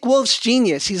 That's Dick Wolf's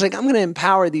genius. He's like, I'm going to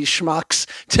empower these schmucks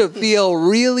to feel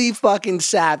really fucking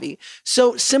savvy.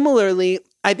 So similarly,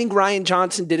 I think Rian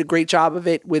Johnson did a great job of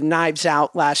it with Knives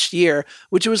Out last year,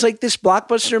 which was like this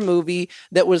blockbuster movie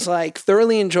that was like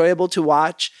thoroughly enjoyable to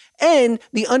watch. And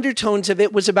the undertones of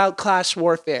it was about class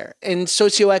warfare and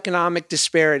socioeconomic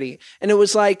disparity. And it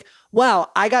was like, wow,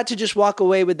 I got to just walk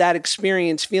away with that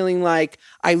experience feeling like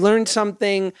I learned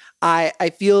something.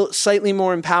 I feel slightly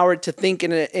more empowered to think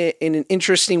in an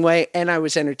interesting way, and I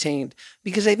was entertained.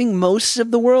 Because I think most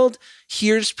of the world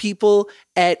hears people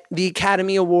at the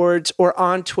Academy Awards or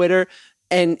on Twitter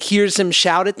and hears them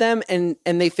shout at them, and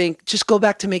they think, just go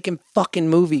back to making fucking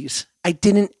movies. I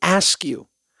didn't ask you.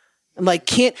 I'm like,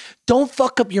 don't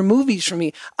fuck up your movies for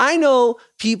me. I know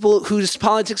people whose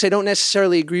politics I don't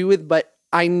necessarily agree with, but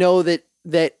I know that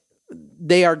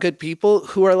they are good people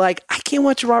who are like, I can't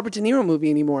watch a Robert De Niro movie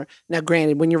anymore. Now,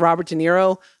 granted, when you're Robert De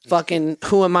Niro, fucking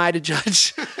who am I to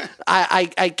judge?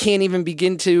 I can't even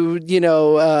begin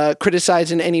to,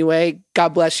 criticize in any way. God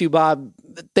bless you, Bob.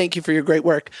 Thank you for your great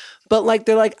work. But like,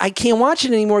 they're like, I can't watch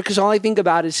it anymore because all I think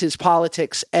about is his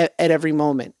politics at every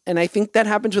moment. And I think that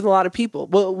happens with a lot of people.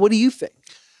 Well, what do you think?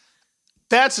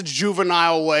 That's a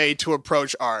juvenile way to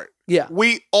approach art. Yeah.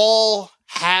 We all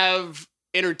have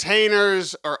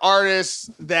entertainers or artists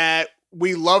that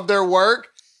we love their work.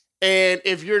 And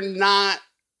if you're not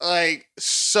like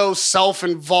so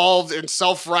self-involved and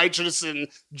self-righteous and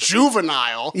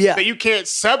juvenile that you can't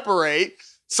separate,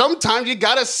 sometimes you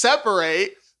got to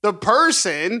separate the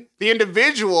person, the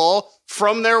individual,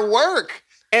 from their work.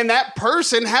 And that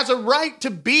person has a right to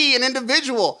be an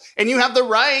individual. And you have the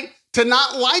right to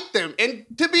not like them. And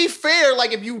to be fair,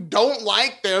 like, if you don't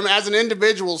like them as an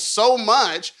individual so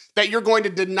much that you're going to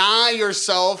deny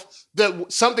yourself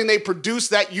something they produce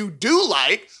that you do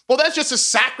like, well, that's just a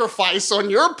sacrifice on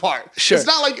your part. Sure. It's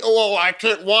not like, oh, I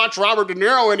can't watch Robert De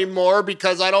Niro anymore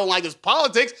because I don't like his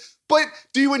politics. But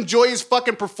do you enjoy his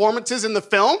fucking performances in the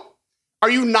film? Are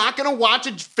you not going to watch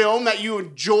a film that you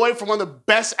enjoy from one of the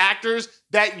best actors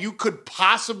that you could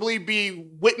possibly be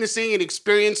witnessing and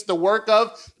experience the work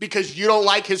of because you don't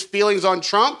like his feelings on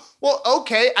Trump? Well,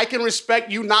 okay, I can respect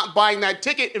you not buying that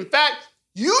ticket. In fact,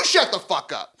 you shut the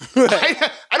fuck up. I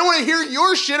don't want to hear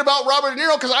your shit about Robert De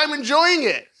Niro because I'm enjoying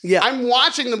it. Yeah. I'm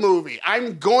watching the movie.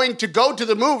 I'm going to go to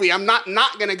the movie. I'm not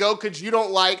going to go because you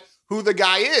don't like who the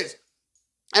guy is.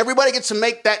 Everybody gets to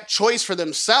make that choice for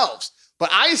themselves. But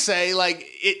I say, like,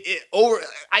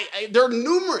 there are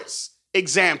numerous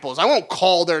examples. I won't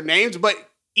call their names, but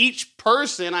each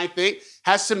person, I think,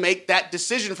 has to make that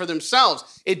decision for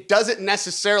themselves. It doesn't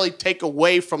necessarily take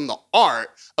away from the art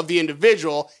of the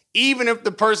individual, even if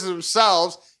the person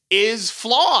themselves is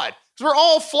flawed. Because we're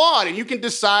all flawed, and you can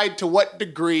decide to what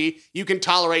degree you can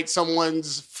tolerate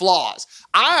someone's flaws.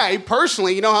 I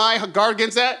personally, you know how I guard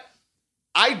against that?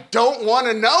 I don't want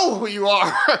to know who you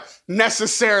are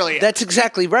necessarily. That's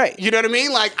exactly right. You know what I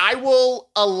mean? Like, I will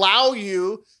allow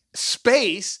you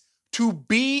space to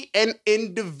be an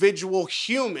individual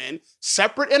human,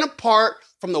 separate and apart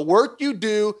from the work you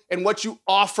do and what you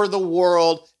offer the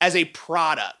world as a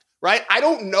product, right? I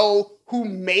don't know who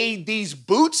made these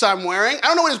boots I'm wearing. I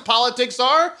don't know what his politics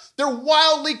are. They're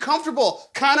wildly comfortable,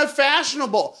 kind of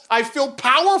fashionable. I feel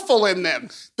powerful in them.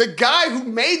 The guy who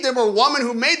made them or woman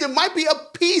who made them might be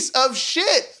a piece of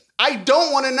shit. I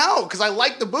don't want to know because I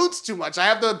like the boots too much. I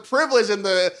have the privilege and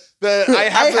I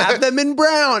have them in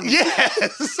brown.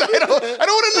 Yes. I don't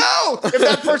want to know if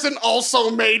that person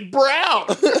also made brown.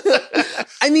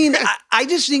 I mean, I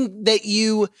just think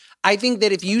that I think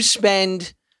that if you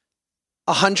spend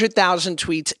 100,000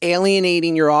 tweets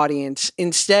alienating your audience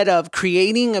instead of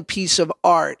creating a piece of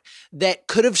art that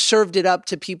could have served it up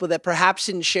to people that perhaps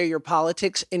didn't share your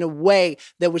politics in a way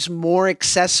that was more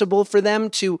accessible for them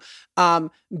to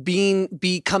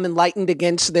become enlightened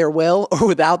against their will or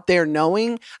without their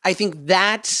knowing, I think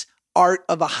that's art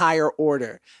of a higher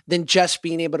order than just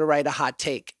being able to write a hot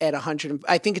take at 100.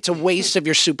 I think it's a waste of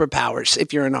your superpowers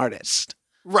if you're an artist.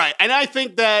 Right. And I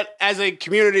think that as a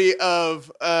community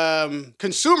of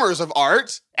consumers of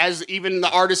art, as even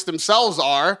the artists themselves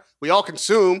are, we all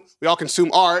consume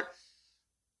art.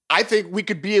 I think we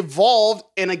could be evolved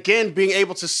in, again, being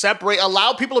able to separate,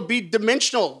 allow people to be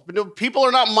dimensional. People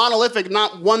are not monolithic,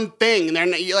 not one thing. And they're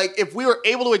not, like, if we were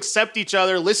able to accept each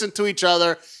other, listen to each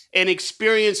other, and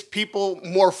experience people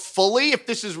more fully, if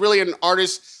this is really an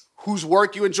artist whose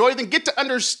work you enjoy, then get to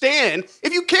understand,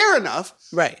 if you care enough,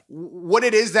 right, what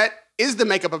it is that is the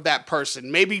makeup of that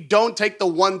person. Maybe don't take the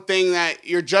one thing that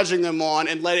you're judging them on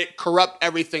and let it corrupt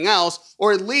everything else,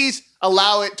 or at least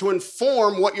allow it to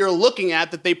inform what you're looking at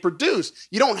that they produce.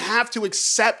 You don't have to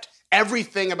accept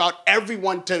everything about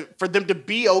everyone for them to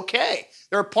be okay.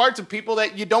 There are parts of people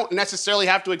that you don't necessarily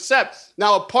have to accept.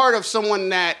 Now, a part of someone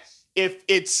that, if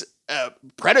it's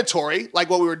predatory,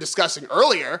 like what we were discussing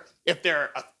earlier, if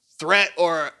they're a threat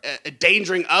or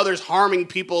endangering others, harming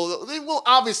people, well,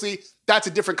 obviously that's a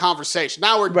different conversation.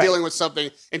 Now we're dealing with something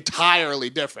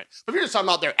entirely different. But if you're just talking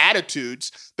about their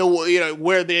attitudes,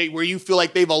 where you feel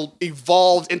like they've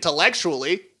evolved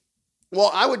intellectually, well,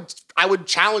 I would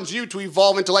challenge you to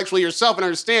evolve intellectually yourself and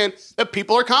understand that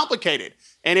people are complicated.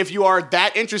 And if you are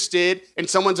that interested in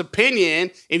someone's opinion,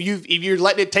 if you're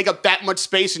letting it take up that much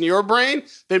space in your brain,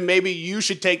 then maybe you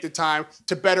should take the time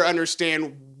to better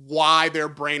understand why their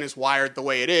brain is wired the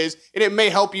way it is. And it may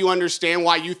help you understand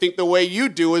why you think the way you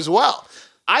do as well.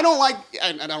 I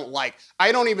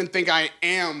don't even think I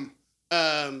am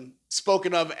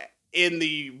spoken of in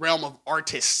the realm of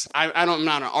artists. I'm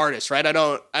not an artist, right? I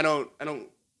don't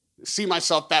see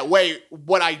myself that way.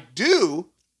 What I do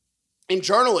in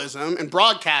journalism and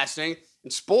broadcasting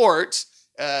and sports,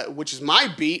 which is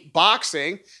my beat,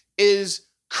 boxing, is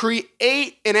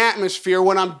create an atmosphere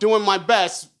when I'm doing my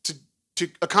best to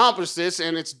accomplish this,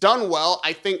 and it's done well.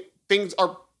 I think things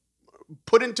are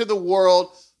put into the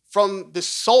world from the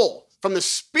soul, from the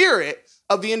spirit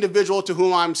of the individual to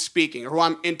whom I'm speaking or who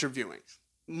I'm interviewing.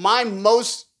 My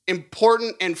most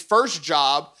important and first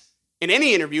job in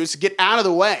any interview is to get out of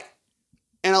the way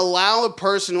and allow the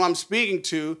person who I'm speaking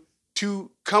to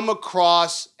come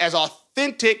across as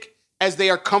authentic as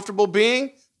they are comfortable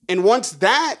being. And once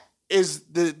that is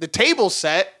the table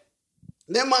set,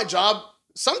 then my job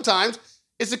sometimes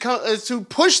is to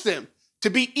push them to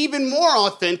be even more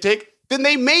authentic than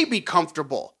they may be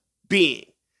comfortable being,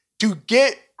 to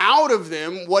get out of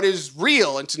them what is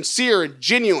real and sincere and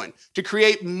genuine, to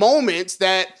create moments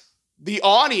that the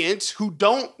audience who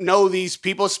don't know these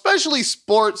people, especially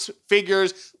sports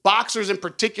figures, boxers in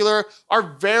particular,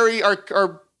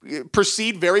 are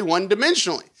perceived very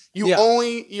one-dimensionally.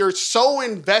 You're so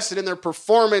invested in their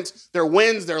performance, their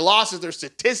wins, their losses, their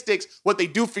statistics, what they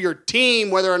do for your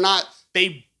team, whether or not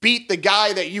they beat the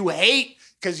guy that you hate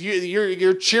because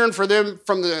you're cheering for them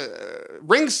from the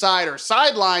ringside or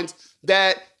sidelines,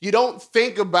 that you don't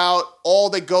think about all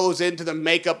that goes into the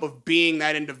makeup of being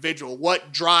that individual.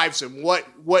 What drives them?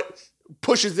 What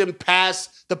pushes them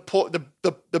past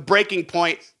the breaking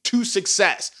point to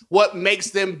success? What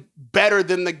makes them better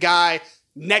than the guy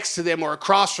next to them or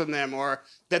across from them or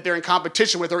that they're in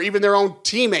competition with, or even their own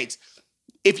teammates?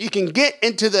 If you can get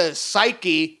into the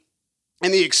psyche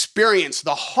and the experience,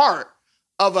 the heart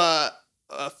of a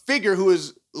figure who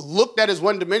is looked at as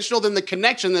one-dimensional, then the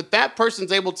connection that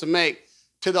person's able to make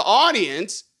to the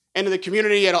audience and to the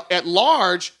community at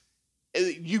large,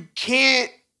 you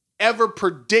can't ever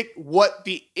predict what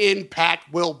the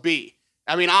impact will be.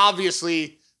 I mean,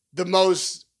 obviously, the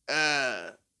most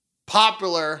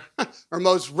popular or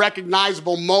most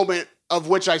recognizable moment of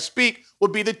which I speak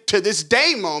would be the to this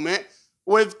day moment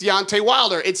with Deontay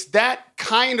Wilder. It's that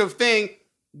kind of thing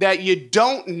that you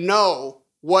don't know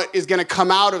what is going to come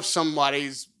out of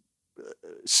somebody's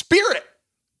spirit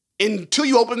until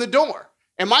you open the door.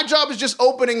 And my job is just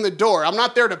opening the door. I'm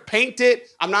not there to paint it.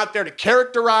 I'm not there to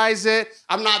characterize it.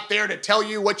 I'm not there to tell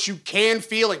you what you can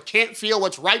feel and can't feel,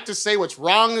 what's right to say, what's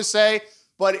wrong to say.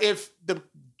 But if the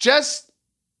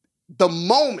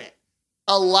moment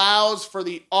allows for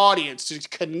the audience to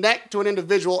connect to an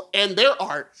individual and their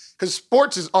art, because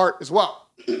sports is art as well.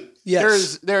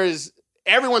 Yes. There's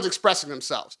everyone's expressing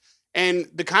themselves. And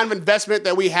the kind of investment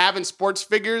that we have in sports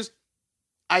figures,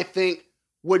 I think,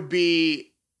 would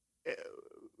be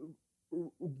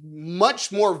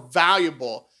much more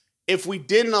valuable if we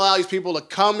didn't allow these people to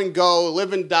come and go,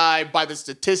 live and die by the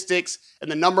statistics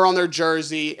and the number on their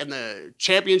jersey and the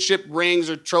championship rings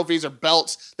or trophies or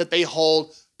belts that they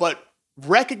hold, but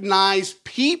recognize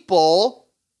people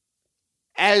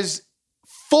as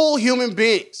full human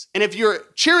beings. And if you're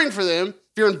cheering for them,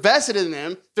 if you're invested in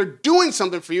them, if they're doing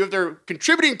something for you, if they're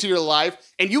contributing to your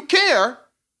life and you care,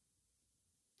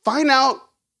 find out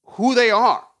who they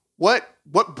are. What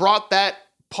brought that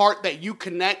part that you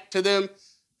connect to them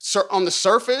on the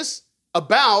surface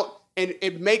about, and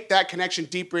make that connection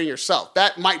deeper in yourself.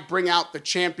 That might bring out the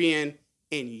champion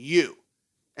in you.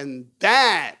 And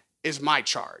that is my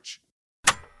charge.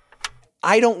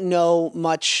 I don't know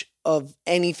much of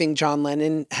anything John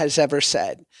Lennon has ever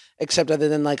said, except other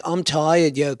than like, I'm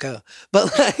tired, Yoko.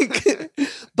 But like,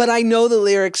 but I know the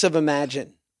lyrics of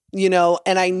Imagine,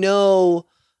 and I know,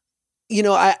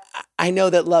 I know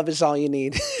that love is all you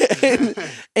need.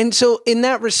 and so in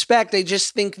that respect, I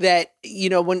just think that,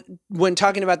 when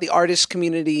talking about the artist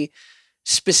community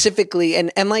specifically,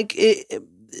 and like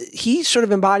he sort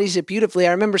of embodies it beautifully.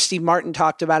 I remember Steve Martin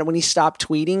talked about it when he stopped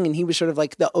tweeting, and he was sort of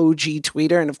like the OG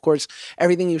tweeter. And of course,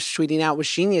 everything he was tweeting out was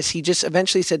genius. He just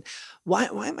eventually said, why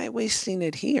am I wasting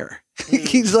it here?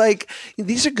 He's like,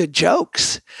 these are good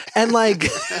jokes. And like,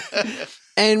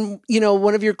 and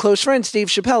one of your close friends, Dave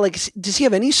Chappelle, like, does he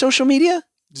have any social media?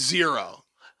 Zero.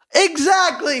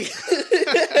 Exactly.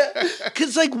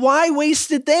 Because like, why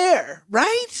waste it there?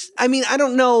 Right. I mean, I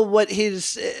don't know what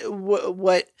his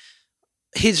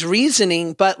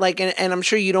reasoning, but like, and I'm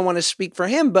sure you don't want to speak for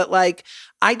him, but like,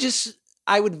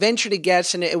 I would venture to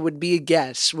guess, and it would be a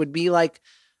guess, would be like,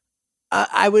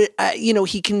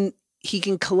 he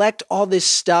can collect all this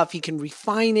stuff. He can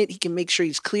refine it. He can make sure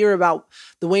he's clear about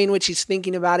the way in which he's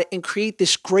thinking about it and create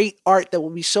this great art that will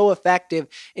be so effective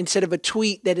instead of a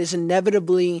tweet that is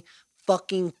inevitably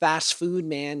fucking fast food,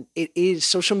 man. It is.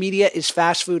 Social media is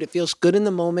fast food. It feels good in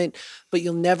the moment, but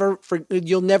you'll never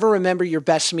remember your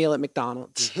best meal at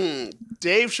McDonald's. Mm-hmm.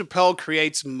 Dave Chappelle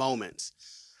creates moments.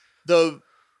 More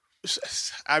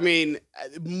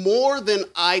than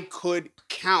I could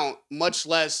count, much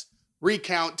less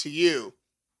recount to you,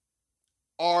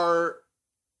 are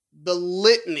the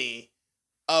litany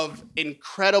of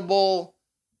incredible,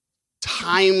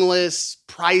 timeless,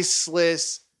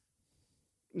 priceless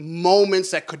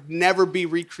moments that could never be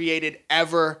recreated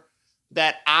ever,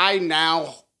 that I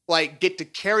now like get to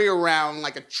carry around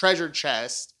like a treasure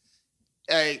chest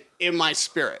in my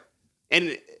spirit.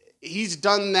 And he's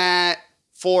done that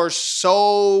for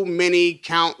so many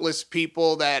countless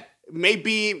people that may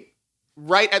be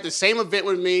right at the same event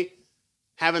with me,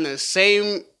 having the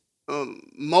same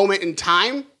moment in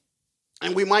time,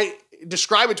 and we might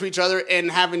describe it to each other and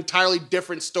have entirely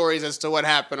different stories as to what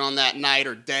happened on that night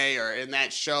or day or in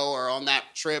that show or on that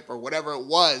trip or whatever it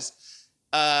was.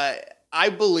 I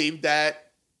believe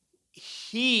that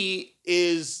he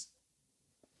is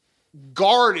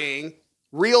guarding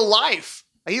real life.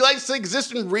 He likes to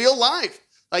exist in real life.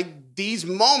 Like, these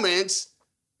moments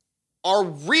are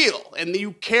real, and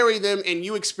you carry them and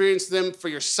you experience them for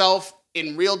yourself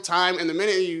in real time. And the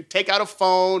minute you take out a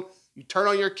phone, you turn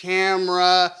on your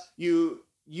camera, you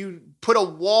put a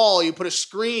wall, you put a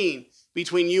screen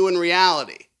between you and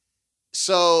reality.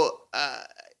 So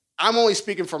I'm only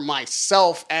speaking for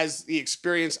myself as the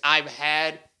experience I've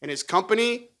had in his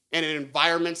company and in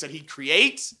environments that he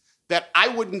creates, that I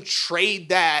wouldn't trade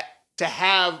that to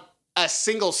have a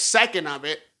single second of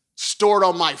it stored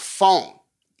on my phone.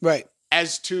 Right.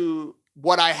 As to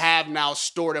what I have now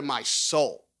stored in my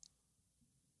soul.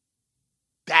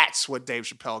 That's what Dave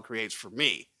Chappelle creates for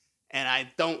me. And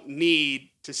I don't need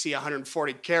to see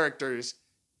 140 characters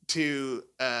to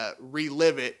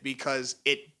relive it, because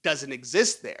it doesn't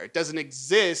exist there. It doesn't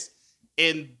exist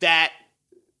in that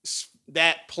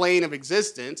plane of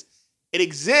existence. It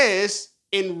exists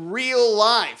in real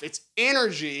life. It's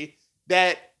energy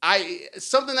that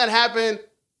something that happened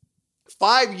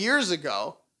 5 years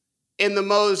ago in the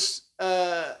most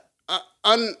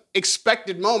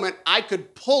unexpected moment, I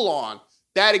could pull on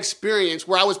that experience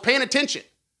where I was paying attention.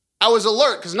 I was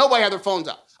alert because nobody had their phones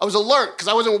out. I was alert because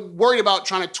I wasn't worried about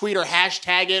trying to tweet or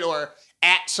hashtag it or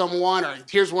at someone or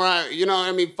here's where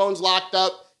phone's locked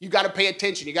up. You got to pay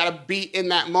attention. You got to be in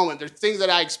that moment. There's things that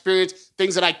I experience,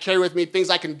 things that I carry with me, things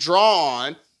I can draw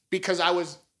on because I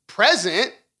was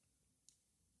present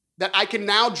that I can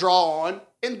now draw on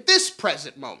in this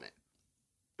present moment.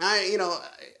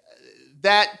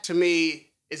 That to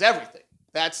me is everything.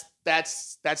 That's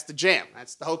the jam.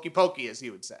 That's the hokey pokey, as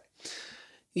he would say.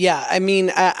 Yeah, I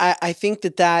mean, I think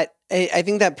that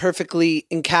perfectly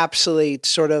encapsulates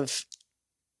sort of,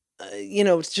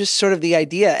 just sort of the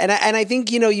idea. And I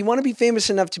think, you want to be famous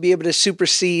enough to be able to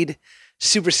supersede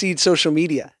social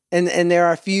media. And there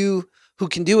are a few who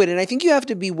can do it. And I think you have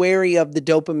to be wary of the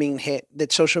dopamine hit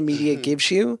that social media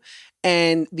gives you.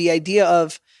 And the idea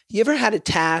of, you ever had a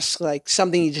task, like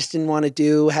something you just didn't want to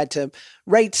do, had to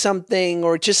write something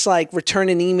or just like return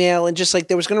an email, and just like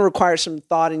there was going to require some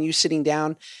thought and you sitting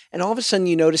down, and all of a sudden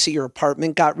you notice that your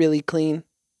apartment got really clean?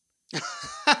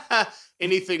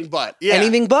 Anything but. Yeah.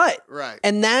 Anything but. Right.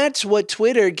 And that's what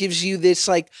Twitter gives you, this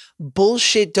like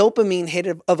bullshit dopamine hit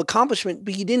of accomplishment,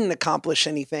 but you didn't accomplish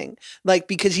anything. Like,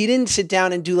 because he didn't sit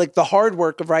down and do like the hard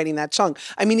work of writing that song.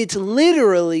 I mean, it's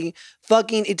literally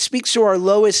it speaks to our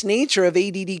lowest nature of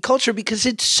ADD culture because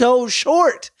it's so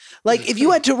short. Like, if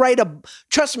you had to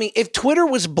trust me, if Twitter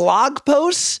was blog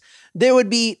posts, there would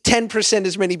be 10%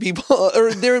 as many people,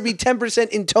 or there would be 10%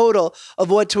 in total of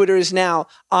what Twitter is now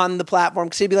on the platform.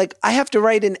 Because they'd be like, I have to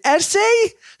write an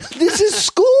essay? This is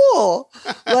school.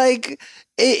 Like,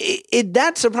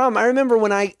 that's the problem. I remember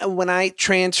when I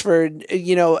transferred,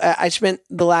 I spent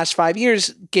the last 5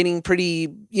 years getting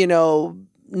pretty,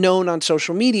 known on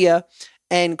social media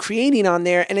and creating on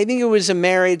there. And I think it was a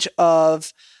marriage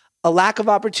of a lack of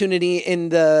opportunity in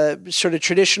the sort of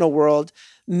traditional world,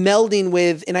 melding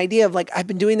with an idea of like, I've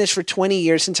been doing this for 20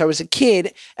 years since I was a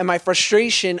kid, and my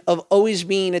frustration of always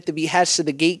being at the behest of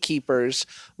the gatekeepers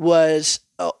was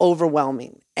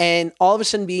overwhelming. And all of a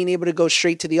sudden being able to go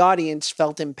straight to the audience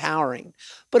felt empowering.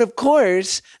 But of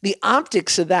course, the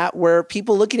optics of that were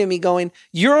people looking at me going,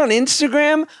 you're on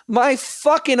Instagram? My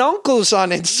fucking uncle's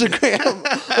on Instagram.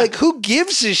 Like, who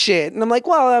gives a shit? And I'm like,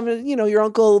 well, your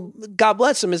uncle, God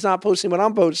bless him, is not posting what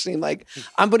I'm posting. Like,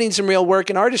 I'm putting some real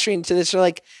work and artistry into this. They're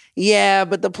like, yeah,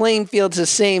 but the playing field's the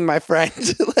same, my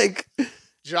friend. Like,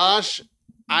 Josh,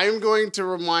 I'm going to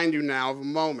remind you now of a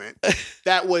moment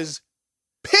that was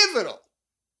pivotal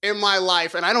in my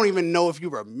life, and I don't even know if you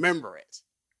remember it.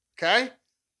 Okay?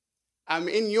 I'm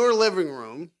in your living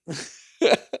room.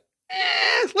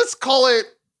 Let's call it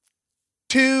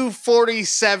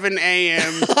 2:47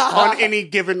 a.m. on any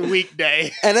given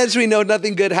weekday. And as we know,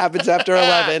 nothing good happens after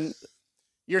 11.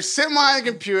 You're sitting behind the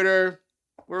computer.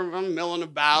 I'm milling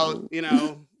about,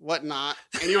 whatnot.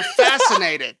 And you're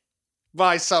fascinated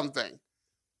by something.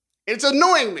 It's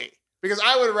annoying me because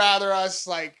I would rather us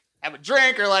have a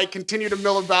drink or continue to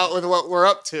mill about with what we're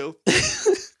up to.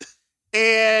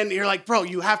 And you're like, bro,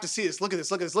 you have to see this. Look at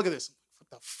this. Look at this. Look at this. What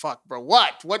the fuck, bro?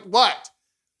 What?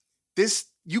 This,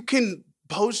 you can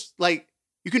post,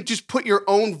 you can just put your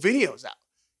own videos out.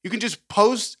 You can just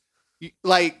post, you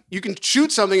can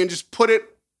shoot something and just put it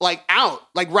out,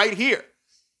 right here.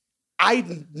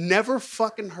 I'd never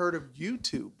fucking heard of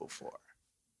YouTube before.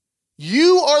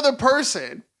 You're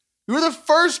the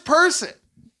first person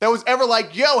that was ever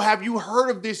like, yo, have you heard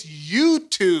of this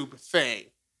YouTube thing?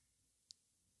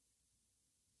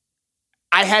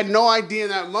 I had no idea in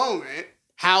that moment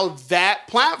how that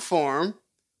platform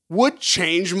would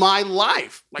change my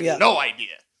life. Like, no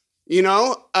idea. You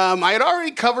know, I had already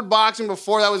covered boxing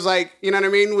before. That was like, you know what I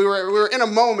mean? We were in a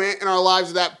moment in our lives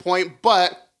at that point.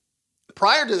 But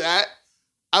prior to that,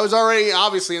 I was already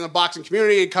obviously in the boxing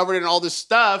community and covered it and all this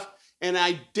stuff. And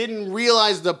I didn't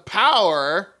realize the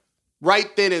power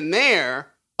right then and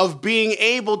there of being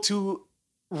able to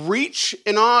reach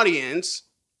an audience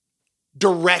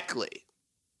directly,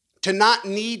 to not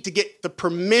need to get the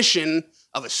permission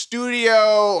of a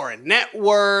studio or a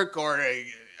network or a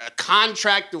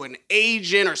contract to an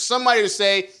agent or somebody to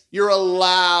say, you're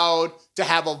allowed to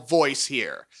have a voice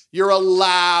here. You're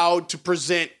allowed to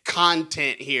present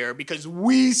content here because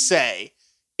we say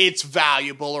it's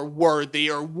valuable or worthy,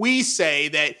 or we say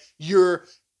that you're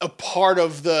a part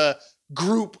of the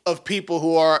group of people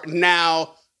who are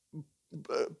now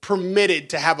permitted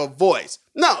to have a voice.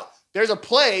 No, there's a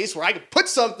place where I can put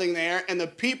something there and the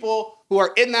people who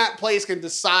are in that place can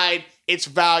decide its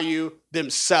value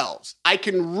themselves. I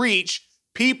can reach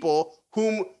people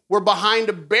whom were behind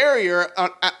a barrier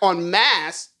en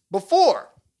masse before.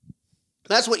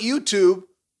 That's what YouTube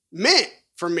meant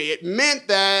for me. It meant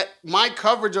that my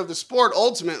coverage of the sport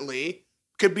ultimately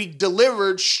could be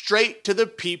delivered straight to the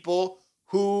people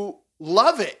who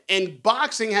love it. And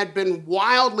boxing had been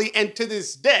wildly, and to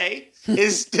this day,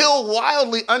 is still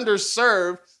wildly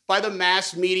underserved by the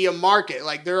mass media market.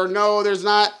 Like there's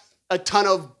not a ton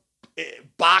of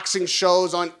boxing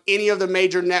shows on any of the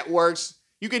major networks.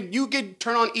 You could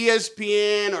turn on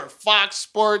ESPN or Fox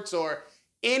Sports or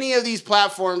any of these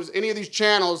platforms, any of these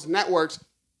channels, networks,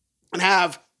 and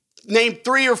have name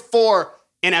 3 or 4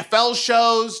 NFL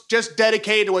shows just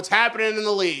dedicated to what's happening in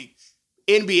the league.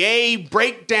 NBA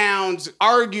breakdowns,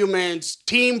 arguments,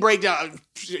 team breakdown,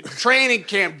 training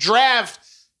camp, draft,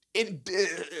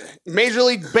 Major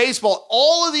League Baseball.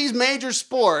 All of these major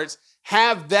sports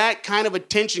have that kind of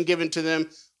attention given to them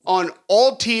on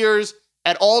all tiers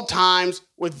at all times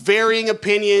with varying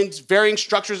opinions, varying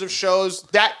structures of shows,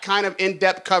 that kind of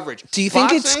in-depth coverage. Do you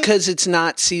think it's because it's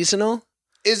not seasonal?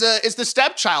 Is the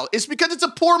stepchild. It's because it's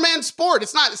a poor man's sport.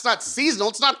 It's not seasonal.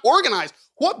 It's not organized.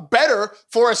 What better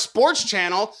for a sports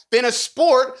channel than a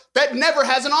sport that never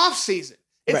has an off season?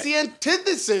 It's the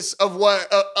antithesis of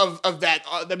what of that.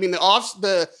 I mean,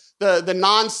 the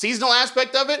non-seasonal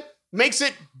aspect of it makes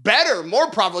it better, more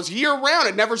profitable. It's year round.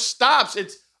 It never stops.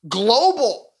 It's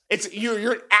global.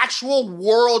 You're an actual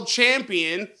world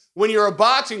champion when you're a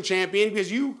boxing champion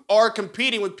because you are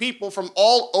competing with people from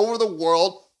all over the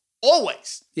world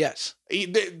always. Yes.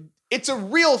 It's a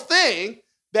real thing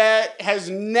that has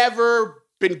never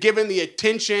been given the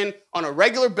attention on a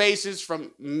regular basis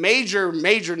from major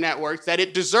networks that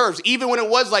it deserves. Even when it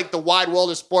was like the wide world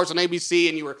of sports on ABC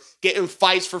and you were getting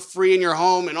fights for free in your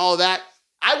home and all that,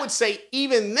 I would say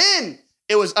even then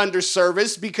it was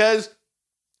underserviced because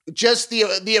just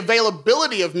the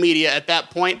availability of media at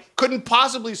that point couldn't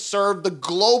possibly serve the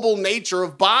global nature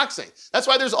of boxing. That's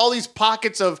why there's all these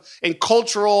pockets and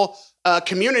cultural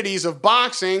communities of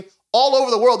boxing all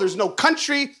over the world. There's no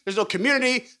country, there's no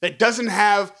community that doesn't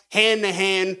have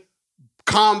hand-to-hand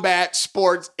combat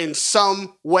sports in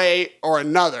some way or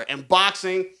another. And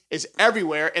boxing is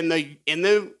everywhere. And the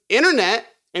internet,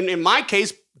 and in my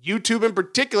case, YouTube in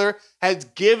particular, has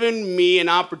given me an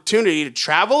opportunity to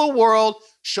travel the world,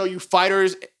 show you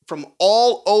fighters from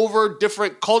all over,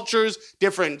 different cultures,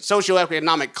 different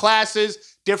socioeconomic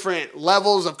classes, different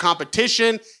levels of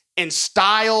competition and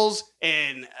styles.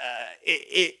 And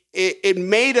it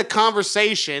made a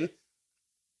conversation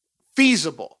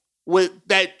feasible with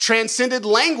that transcended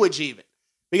language even.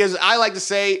 Because I like to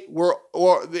say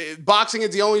boxing is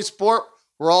the only sport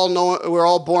we're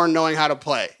all born knowing how to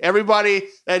play. Everybody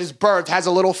that is birthed has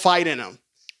a little fight in them.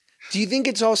 Do you think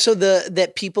it's also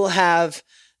that people have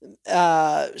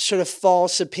sort of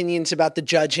false opinions about the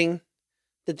judging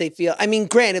that they feel? I mean,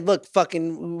 granted, look,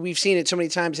 we've seen it so many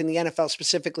times in the NFL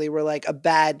specifically where like a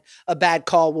bad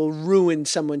call will ruin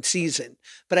someone's season.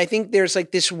 But I think there's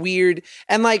like this weird,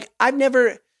 and like I've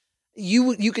never,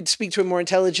 you could speak to it more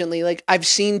intelligently. Like I've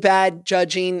seen bad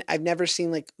judging. I've never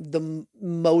seen like the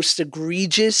most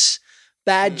egregious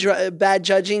bad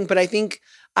judging, but I think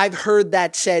I've heard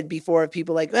that said before of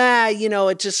people like,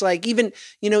 it's just like even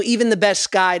the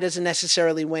best guy doesn't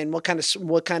necessarily win. What kind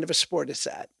of a sport is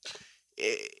that?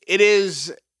 It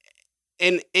is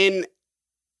an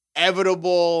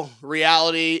inevitable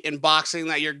reality in boxing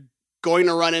that you're going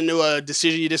to run into a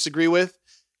decision you disagree with,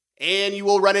 and you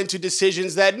will run into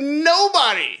decisions that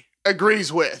nobody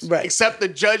agrees with, right, except the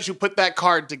judge who put that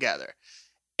card together.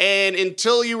 And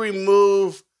until you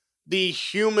remove the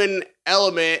human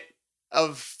element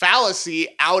of fallacy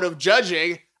out of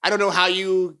judging, I don't know how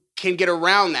you can get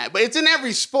around that. But it's in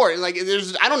every sport. Like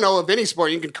I don't know of any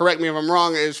sport, you can correct me if I'm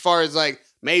wrong, as far as like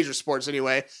major sports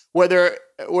anyway, where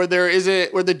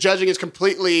the judging is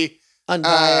completely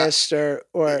unbiased or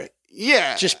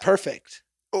just perfect.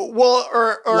 Well,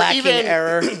 or lacking even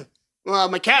error.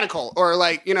 Mechanical, or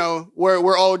like, where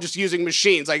we're all just using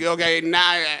machines. Like, okay,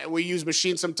 now we use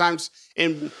machines sometimes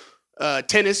in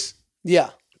tennis.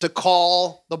 Yeah. To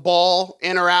call the ball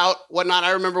in or out, whatnot.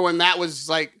 I remember when that was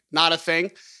like not a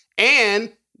thing,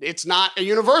 and it's not a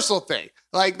universal thing.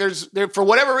 Like there for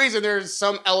whatever reason, there's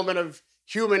some element of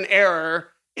human error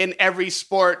in every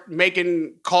sport,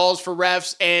 making calls for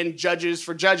refs and judges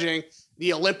for judging.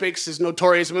 The Olympics is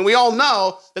notorious. I mean, we all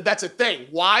know that that's a thing.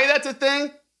 Why that's a thing?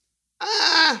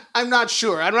 I'm not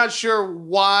sure. I'm not sure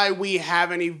why we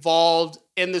haven't evolved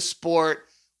in the sport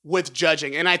with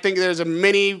judging. And I think there's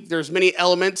many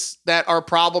elements that are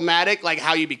problematic, like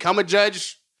how you become a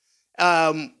judge,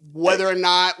 whether or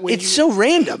not it's so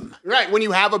random. Right. When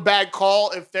you have a bad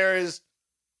call, if there is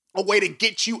a way to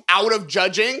get you out of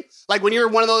judging, like when you're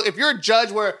one of those, if you're a judge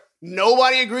where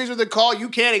nobody agrees with the call, you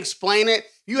can't explain it.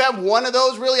 You have one of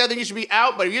those, really, I think you should be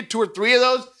out. But if you have 2 or 3 of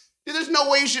those, there's no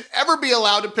way you should ever be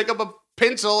allowed to pick up a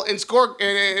pencil and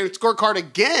scorecard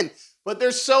again. But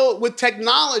with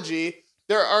technology,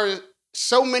 there are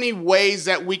so many ways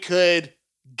that we could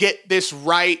get this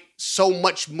right so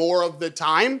much more of the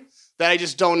time that I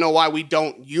just don't know why we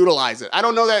don't utilize it. I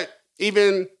don't know that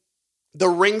even the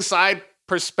ringside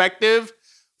perspective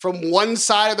from one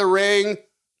side of the ring,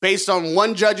 based on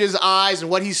one judge's eyes and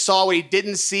what he saw, what he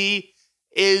didn't see,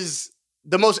 is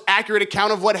the most accurate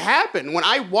account of what happened. When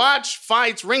I watch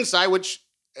fights ringside, which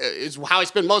is how I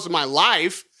spend most of my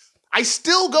life, I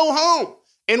still go home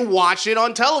and watch it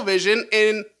on television,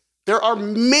 and there are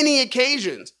many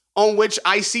occasions on which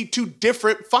I see 2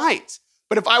 different fights.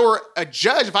 But if I were a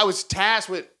judge, if I was tasked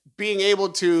with being able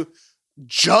to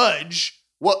judge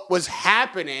what was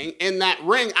happening in that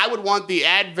ring, I would want the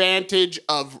advantage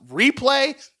of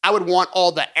replay. I would want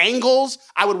all the angles.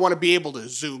 I would want to be able to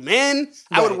zoom in.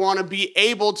 Right. I would want to be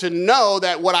able to know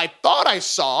that what I thought I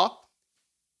saw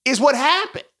is what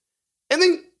happened. And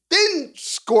then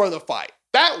score the fight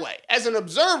that way. As an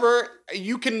observer,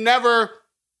 you can never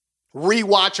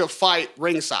rewatch a fight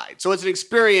ringside. So it's an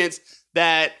experience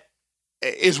that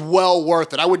is well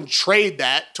worth it. I wouldn't trade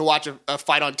that to watch a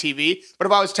fight on TV. But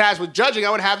if I was tasked with judging,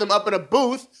 I would have them up in a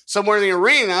booth somewhere in the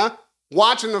arena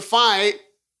watching the fight.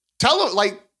 Tell them,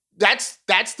 like, that's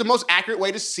the most accurate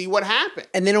way to see what happened.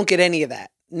 And they don't get any of that.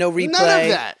 No replay. None of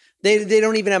that. They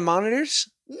don't even have monitors?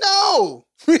 No.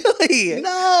 Really?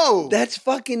 No. That's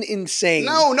fucking insane.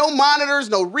 No monitors,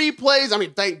 no replays. I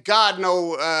mean, thank God,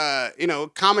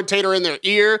 no commentator in their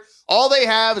ear. All they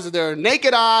have is their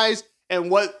naked eyes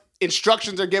and what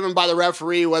instructions are given by the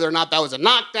referee, whether or not that was a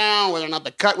knockdown, whether or not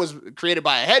the cut was created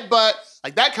by a headbutt,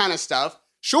 like that kind of stuff.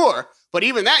 Sure. But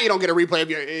even that, you don't get a replay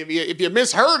if you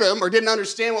misheard him or didn't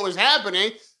understand what was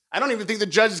happening. I don't even think the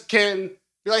judges can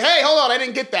be like, hey, hold on, I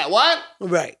didn't get that. What?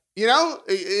 Right.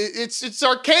 It's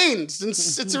arcane.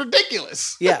 It's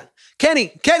ridiculous. Yeah.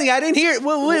 Kenny, I didn't hear it.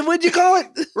 What'd you call it?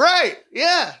 Right.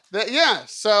 Yeah. Yeah.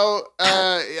 So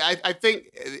I think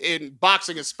in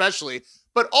boxing especially,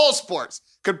 but all sports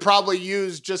could probably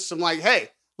use just some like, hey,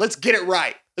 let's get it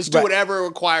right. Let's do whatever it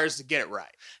requires to get it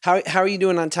right. How are you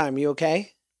doing on time? You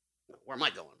okay? Where am I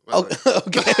going? Oh,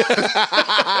 okay.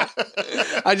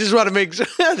 I just want to make sure.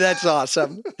 That's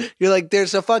awesome. You're like,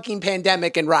 there's a fucking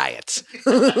pandemic and riots.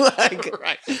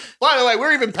 Right. By the way,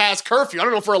 we're even past curfew. I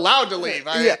don't know if we're allowed to leave.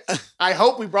 I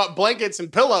hope we brought blankets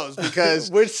and pillows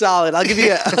because we're solid. I'll give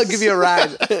you a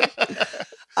ride.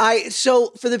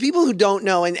 So for the people who don't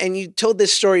know, and you told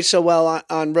this story so well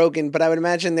on Rogan, but I would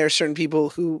imagine there are certain people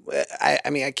who,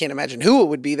 I can't imagine who it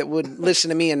would be that would listen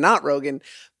to me and not Rogan.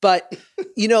 But,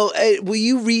 will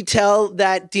you retell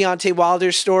that Deontay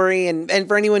Wilder story? And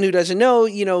for anyone who doesn't know,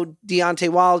 Deontay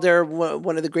Wilder,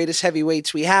 one of the greatest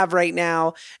heavyweights we have right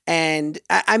now. And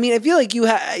I feel like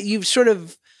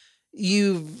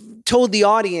you've told the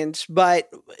audience, but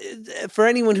for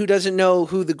anyone who doesn't know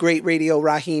who the great Radio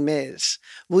Rahim is,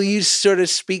 will you sort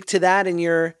of speak to that and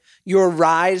your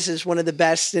rise as one of the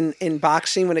best in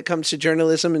boxing when it comes to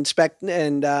journalism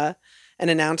and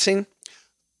announcing?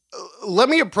 Let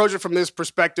me approach it from this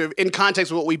perspective in context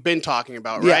of what we've been talking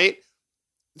about, right?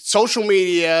 Social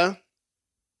media,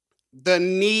 the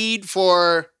need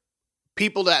for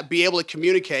people to be able to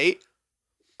communicate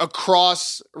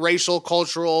across racial,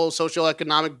 cultural,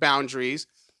 socioeconomic boundaries,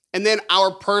 and then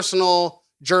our personal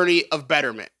journey of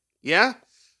betterment. Yeah?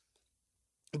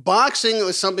 Boxing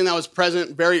was something that was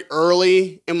present very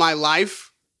early in my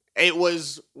life, it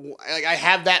was like I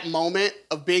have that moment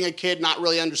of being a kid, not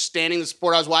really understanding the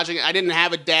sport I was watching. I didn't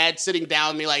have a dad sitting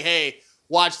down with me like, hey,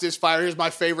 watch this fight. Here's my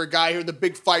favorite guy. Here's the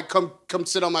big fight. Come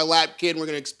sit on my lap, kid. And we're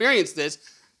going to experience this.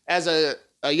 As a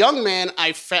young man,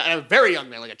 a very young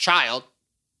man, like a child,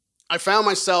 I found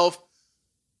myself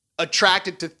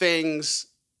attracted to things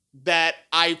that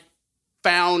I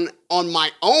found on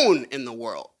my own in the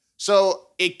world. So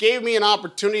it gave me an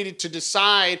opportunity to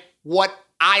decide what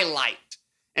I liked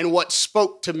and what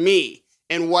spoke to me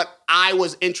and what I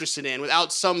was interested in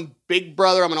without some big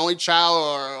brother, I'm an only child,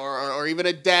 or even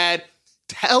a dad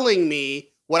telling me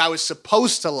what I was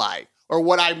supposed to like or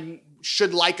what I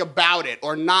should like about it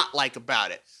or not like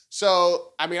about it. So,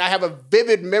 I mean, I have a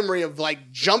vivid memory of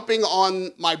like jumping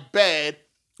on my bed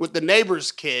with the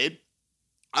neighbor's kid.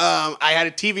 I had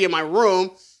a TV in my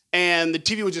room and the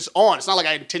TV was just on. It's not like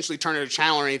I intentionally turned it a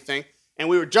channel or anything. And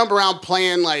we would jump around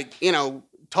playing like,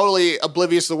 totally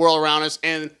oblivious to the world around us.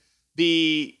 And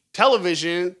the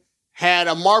television had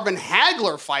a Marvin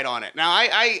Hagler fight on it. Now,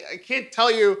 I can't tell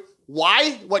you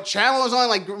what channel it was on.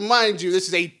 Like, remind you, this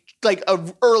is a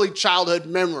early childhood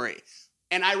memory.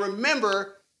 And I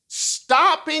remember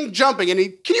stopping jumping. And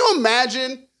can you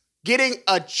imagine getting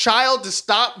a child to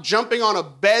stop jumping on a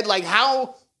bed? Like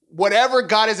how, whatever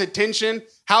got his attention,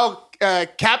 how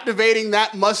captivating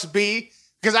that must be.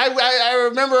 Because I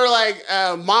remember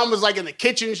mom was like in the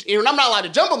kitchen. I'm not allowed to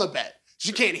jump on the bed.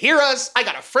 She can't hear us. I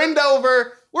got a friend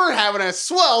over. We're having a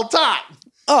swell time.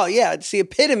 Oh, yeah. It's the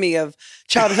epitome of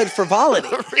childhood frivolity.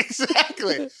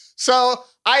 Exactly. So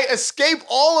I escape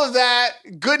all of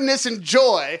that goodness and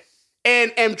joy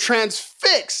and am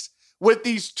transfixed with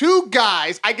these two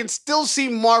guys. I can still see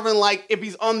Marvin like if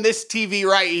he's on this TV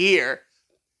right here,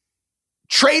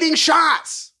 trading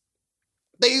shots.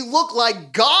 They look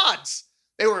like gods.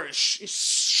 They were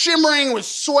shimmering with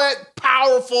sweat,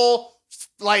 powerful,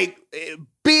 like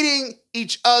beating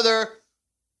each other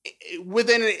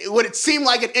within what it seemed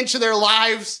like an inch of their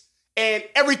lives, and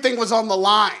everything was on the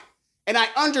line. And I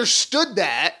understood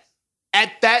that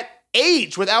at that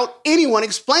age without anyone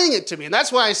explaining it to me. And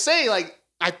that's why I say,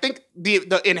 I think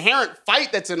the inherent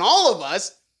fight that's in all of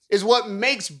us is what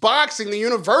makes boxing the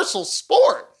universal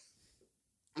sport.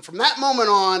 And from that moment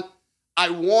on, I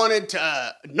wanted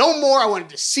to know more. I wanted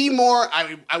to see more.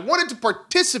 I wanted to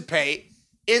participate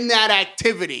in that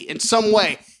activity in some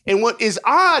way. And what is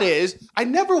odd is I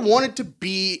never wanted to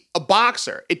be a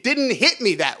boxer. It didn't hit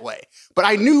me that way. But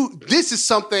I knew this is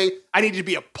something I needed to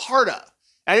be a part of.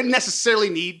 I didn't necessarily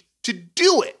need to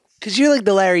do it. Because you're like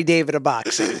the Larry David of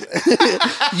boxing.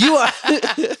 you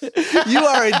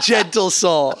are a gentle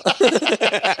soul.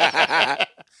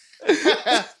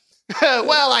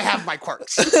 Well, I have my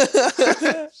quirks.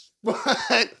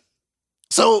 But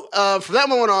so from that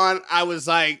moment on, I was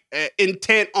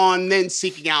intent on then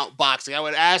seeking out boxing. I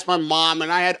would ask my mom,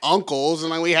 and I had uncles,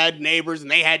 and we had neighbors,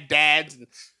 and they had dads, and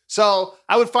so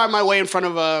I would find my way in front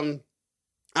of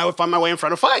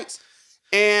fights.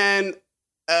 And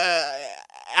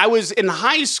I was in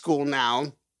high school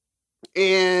now,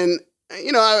 and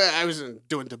I was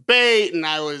doing debate, and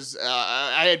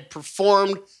I had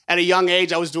performed at a young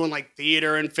age. I was doing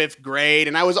theater in 5th grade,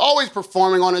 and I was always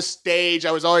performing on a stage.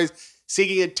 I was always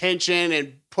seeking attention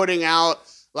and putting out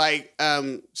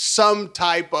some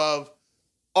type of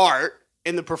art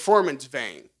in the performance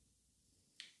vein.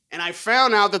 And I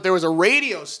found out that there was a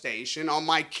radio station on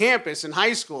my campus in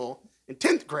high school in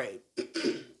 10th grade,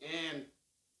 and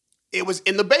it was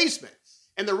in the basement.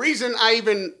 And the reason I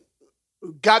even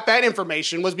got that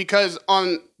information was because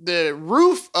on the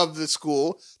roof of the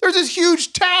school, there's this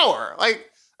huge tower,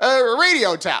 a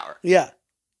radio tower. Yeah.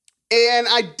 And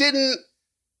I didn't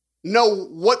know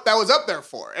what that was up there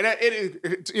for. And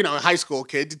a high school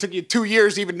kid, it took you 2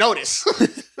 years to even notice.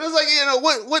 I was like,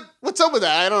 what's up with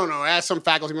that? I don't know. I asked some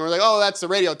faculty member, oh, that's the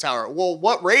radio tower. Well,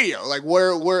 what radio?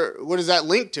 What does that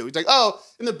link to? He's like, oh,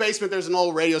 in the basement, there's an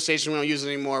old radio station. We don't use it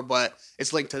anymore, but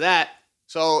it's linked to that.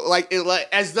 So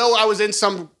as though I was in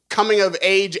some coming of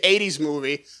age 80s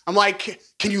movie, I'm like,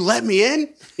 can you let me in?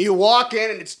 And you walk in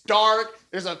and it's dark.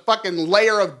 There's a fucking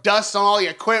layer of dust on all the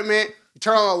equipment. You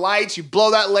turn on the lights, you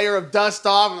blow that layer of dust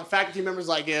off, and the faculty member's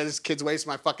like, yeah, this kid's wasting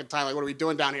my fucking time. What are we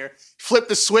doing down here? Flip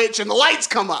the switch and the lights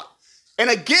come up. And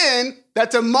again,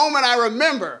 that's a moment I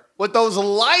remember with those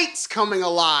lights coming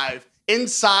alive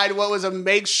inside what was a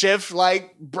makeshift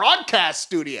broadcast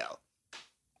studio.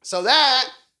 So that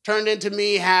turned into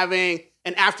me having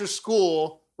an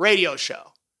after-school radio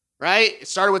show, right? It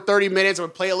started with 30 minutes. I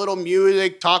would play a little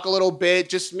music, talk a little bit,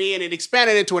 just me, and it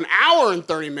expanded into an hour and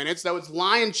 30 minutes. That was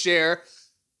lion's share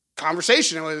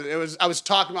conversation. I was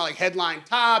talking about headline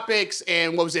topics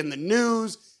and what was in the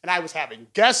news, and I was having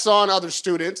guests on, other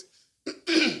students.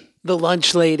 The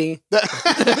lunch lady.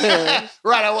 Right.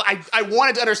 I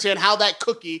wanted to understand how that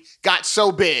cookie got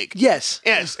so big. Yes.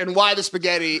 Yes, and why the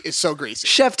spaghetti is so greasy.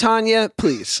 Chef Tanya,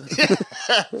 please.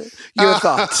 Your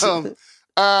thoughts. So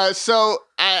I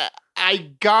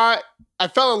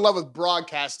fell in love with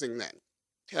broadcasting then.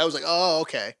 I was like, oh,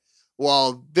 okay.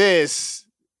 Well, this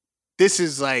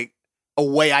is like a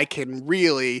way I can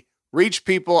really reach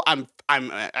people.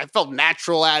 I felt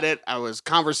natural at it. I was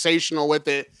conversational with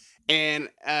it. And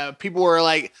people were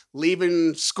like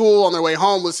leaving school on their way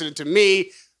home, listening to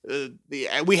me.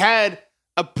 We had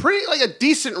a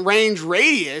decent range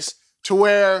radius to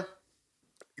where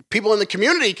people in the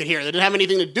community could hear. They didn't have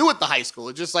anything to do with the high school.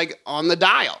 It's just like on the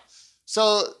dial.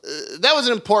 So that was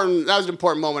an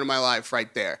important moment in my life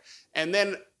right there. And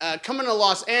then coming to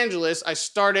Los Angeles, I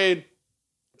started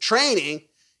training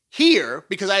here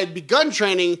because I had begun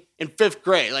training in 5th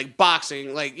grade, like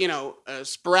boxing,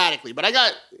 sporadically. But I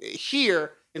got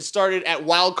here and started at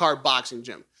Wildcard Boxing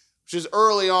Gym, which is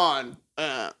early on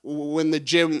when the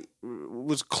gym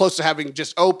was close to having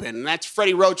just opened. And that's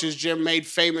Freddie Roach's gym, made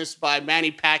famous by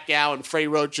Manny Pacquiao and Freddie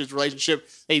Roach's relationship.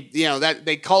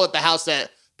 They call it the house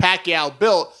that Pacquiao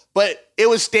built, but it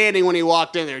was standing when he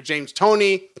walked in there. James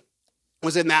Toney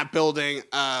was in that building.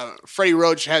 Freddie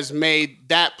Roach has made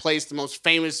that place the most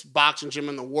famous boxing gym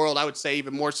in the world. I would say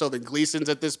even more so than Gleason's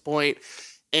at this point.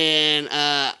 And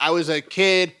I was a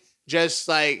kid just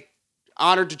like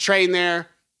honored to train there,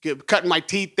 cutting my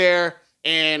teeth there.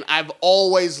 And I've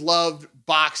always loved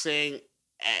boxing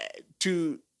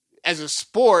as a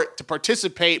sport to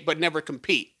participate, but never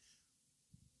compete.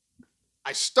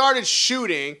 I started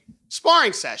shooting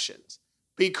sparring sessions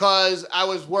because I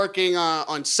was working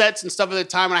on sets and stuff at the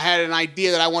time, and I had an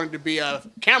idea that I wanted to be a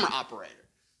camera operator.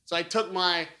 So I took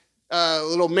my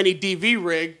little mini DV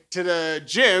rig to the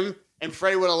gym, and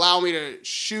Freddie would allow me to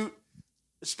shoot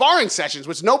sparring sessions,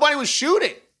 which nobody was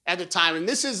shooting at the time. And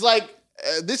this is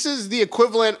the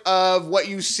equivalent of what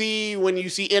you see when you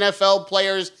see NFL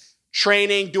players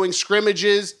training, doing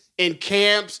scrimmages in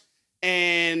camps,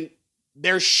 and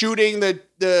they're shooting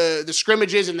the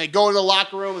scrimmages, and they go in the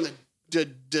locker room, and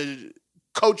the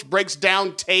coach breaks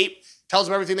down tape, tells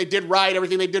them everything they did right,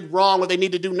 everything they did wrong, what they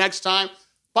need to do next time.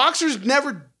 Boxers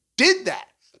never did that.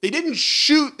 They didn't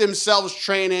shoot themselves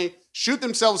training, shoot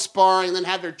themselves sparring, and then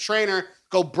have their trainer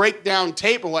go break down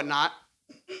tape and whatnot.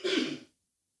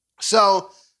 So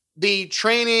the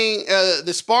training,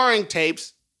 the sparring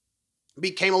tapes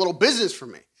became a little business for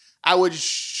me. I would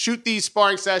shoot these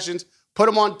sparring sessions, put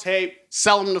them on tape,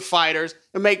 sell them to fighters,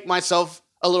 and make myself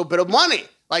a little bit of money.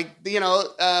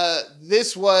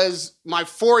 This was my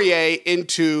foray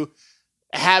into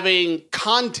having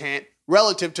content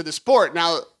relative to the sport.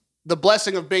 Now, the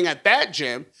blessing of being at that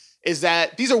gym is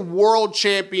that these are world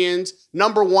champions,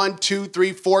 number 1, 2,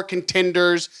 3, 4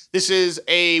 contenders. This is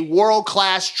a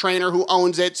world-class trainer who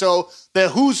owns it. So the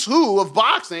who's who of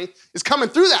boxing is coming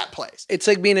through that place. It's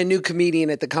like being a new comedian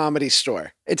at the Comedy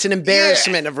Store. It's an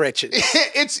embarrassment of riches.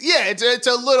 It's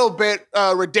a little bit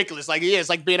ridiculous. It's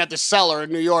like being at the Cellar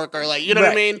in New York, or what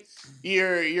I mean?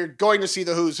 You're going to see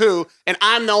the who's who, and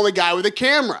I'm the only guy with a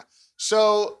camera.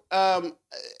 So I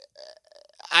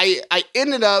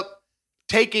ended up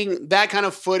taking that kind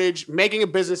of footage, making a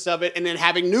business of it, and then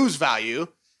having news value.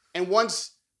 And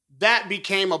once that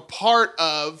became a part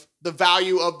of the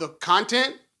value of the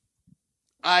content,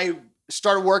 I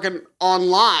started working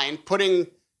online, putting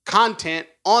content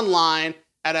online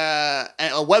at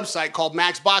a website called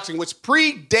Max Boxing, which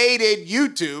predated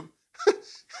YouTube.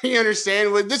 You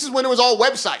understand? This is when it was all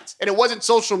websites, and it wasn't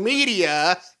social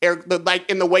media, like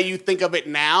in the way you think of it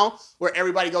now, where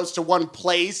everybody goes to one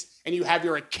place and you have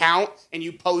your account and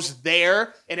you post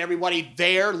there, and everybody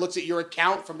there looks at your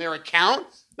account from their account.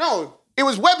 No, it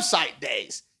was website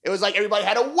days. It was like everybody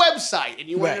had a website, and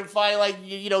you wanted to find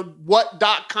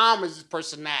what.com is this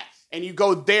person at, and you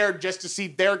go there just to see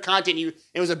their content.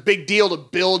 It was a big deal to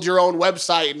build your own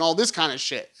website and all this kind of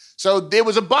shit. So there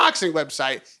was a boxing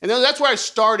website, and then that's where I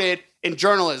started in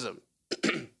journalism.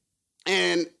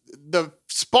 And the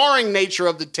sparring nature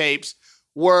of the tapes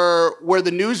were where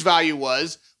the news value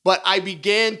was, but I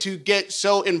began to get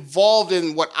so involved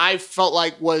in what I felt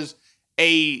like was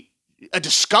a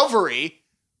discovery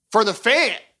for the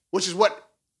fan, which is what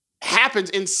happens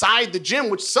inside the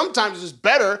gym, which sometimes is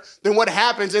better than what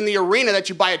happens in the arena that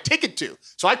you buy a ticket to.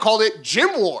 So I called it Gym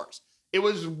Wars. It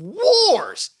was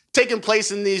wars taking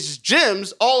place in these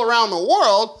gyms all around the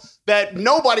world that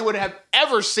nobody would have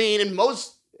ever seen, and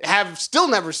most have still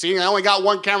never seen. I only got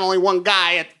one camera, only one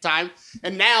guy at the time.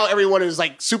 And now everyone is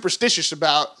like superstitious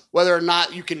about whether or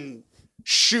not you can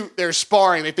shoot their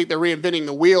sparring. They think they're reinventing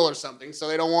the wheel or something, so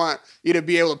they don't want you to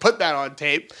be able to put that on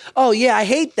tape. Oh, yeah, I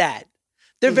hate that.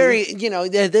 They're very,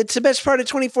 that's the best part of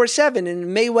 24/7. And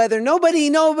Mayweather,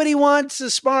 nobody wants the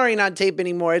sparring on tape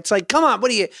anymore. It's like, come on, what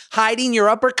are you, hiding your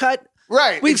uppercut?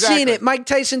 Right, We've seen it. Mike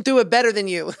Tyson threw it better than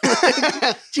you.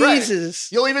 Jesus.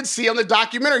 Right. You'll even see on the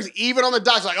documentaries, even on the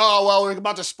docs, like, oh, well, we're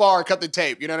about to spar, cut the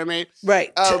tape. You know what I mean?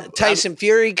 Right. Tyson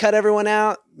Fury cut everyone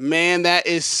out. Man, that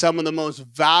is some of the most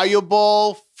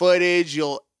valuable footage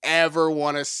you'll ever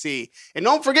want to see. And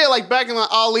don't forget, like back in the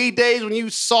Ali days when you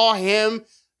saw him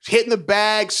hitting the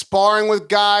bag, sparring with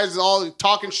guys, all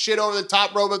talking shit over the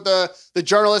top rope of the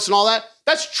journalists and all that.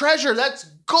 That's treasure. That's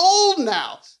gold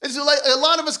now. It's like a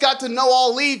lot of us got to know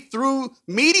Ali through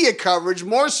media coverage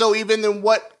more so even than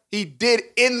what he did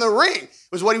in the ring.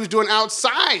 It was what he was doing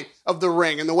outside of the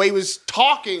ring and the way he was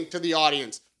talking to the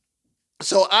audience.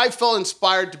 So I felt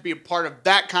inspired to be a part of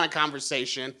that kind of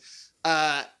conversation.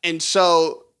 And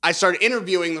so I started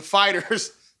interviewing the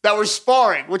fighters that were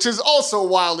sparring, which is also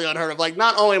wildly unheard of. Like,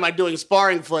 not only am I doing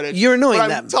sparring footage, you're annoying but I'm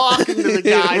them. talking to the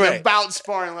guys right. about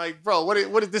sparring. Like, bro, what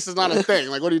is this is not a thing.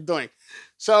 Like, what are you doing?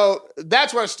 So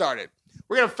that's where I started.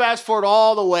 We're going to fast forward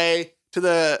all the way to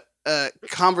the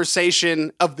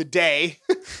conversation of the day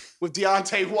with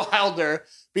Deontay Wilder,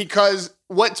 because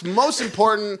what's most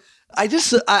important... I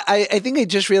think I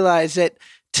just realized that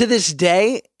to this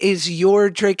day is your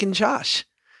Drake and Josh.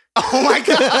 Oh my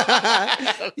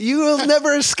God. You will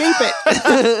never escape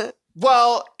it.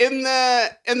 Well, in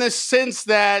the sense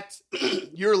that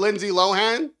you're Lindsay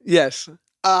Lohan. Yes.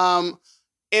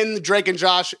 In the Drake and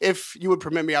Josh, if you would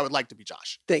permit me, I would like to be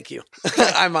Josh. Thank you.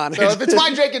 I'm honored. So if it's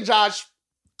my Drake and Josh,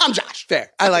 I'm Josh.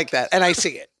 Fair. I like that. And I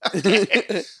see it.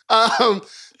 Okay.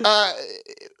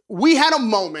 We had a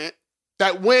moment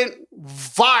that went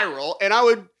viral, and I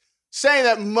would say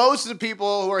that most of the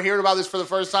people who are hearing about this for the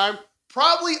first time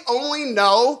probably only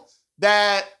know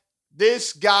that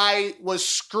this guy was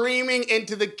screaming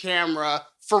into the camera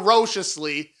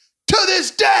ferociously to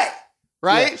this day,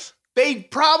 right? Yes. They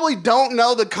probably don't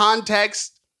know the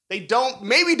context. Maybe don't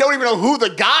even know who the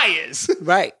guy is.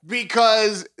 Right.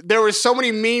 Because there were so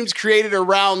many memes created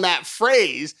around that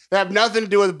phrase that have nothing to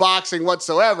do with boxing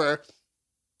whatsoever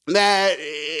that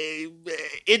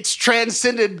it's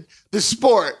transcended the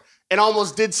sport and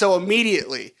almost did so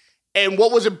immediately. And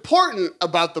what was important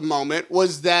about the moment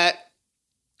was that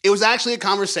it was actually a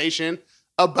conversation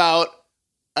about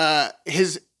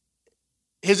his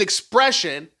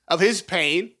expression of his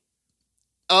pain,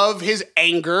 of his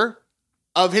anger,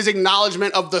 of his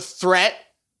acknowledgement of the threat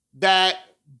that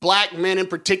Black men in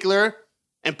particular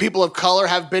and people of color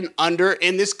have been under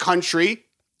in this country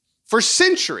for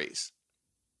centuries.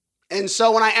 And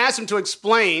so when I asked him to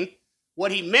explain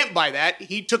what he meant by that,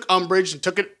 he took umbrage and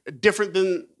took it different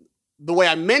than the way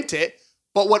I meant it.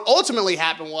 But what ultimately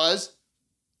happened was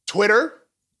Twitter,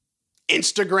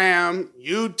 Instagram,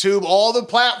 YouTube, all the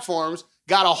platforms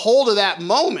got a hold of that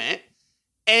moment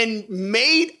and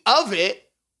made of it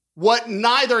what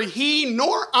neither he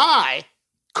nor I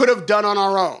could have done on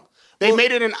our own. They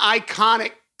made it an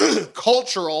iconic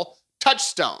cultural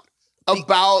touchstone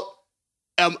about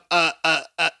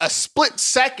a split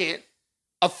second,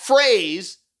 a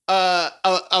phrase,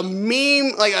 a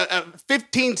meme, like a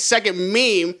 15-second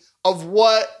meme of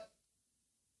what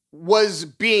was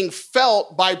being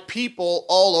felt by people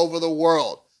all over the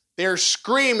world. They're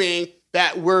screaming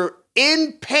that we're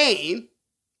in pain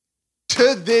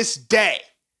to this day.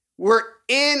 We're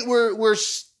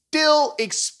still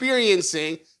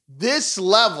experiencing this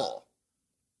level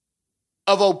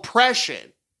of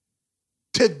oppression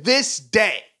to this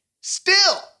day.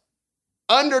 Still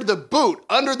under the boot,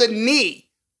 under the knee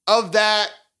of that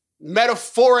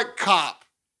metaphoric cop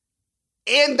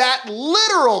and that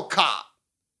literal cop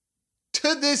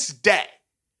to this day.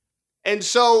 And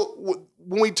so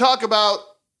when we talk about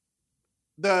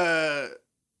the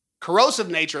corrosive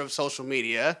nature of social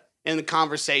media and the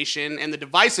conversation and the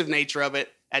divisive nature of it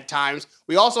at times,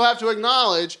 we also have to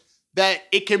acknowledge that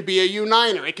it can be a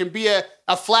uniter. It can be a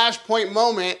flashpoint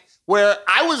moment where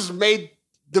I was made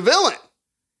the villain.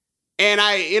 And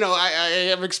I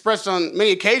have expressed on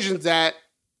many occasions that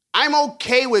I'm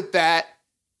okay with that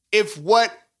if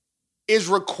what is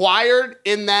required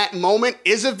in that moment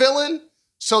is a villain,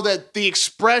 so that the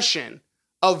expression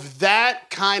of that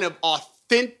kind of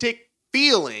authentic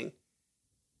feeling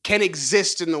can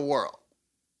exist in the world.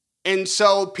 And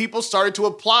so people started to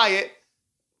apply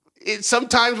it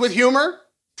sometimes with humor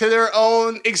to their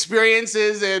own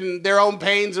experiences and their own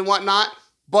pains and whatnot.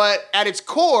 But at its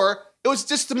core, it was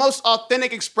just the most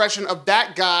authentic expression of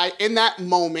that guy in that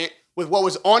moment with what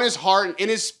was on his heart and in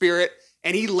his spirit,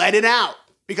 and he let it out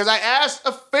because I asked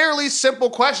a fairly simple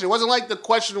question. It wasn't like the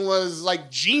question was like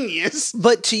genius.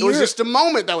 But it was just a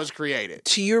moment that was created.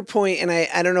 To your point, and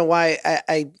I don't know why,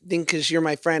 I think because you're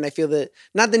my friend, I feel that,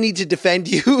 not the need to defend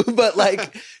you, but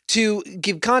like to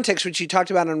give context, which you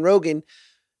talked about on Rogan,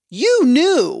 you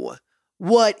knew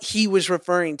what he was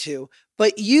referring to.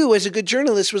 But you, as a good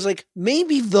journalist, was like,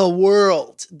 maybe the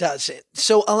world doesn't.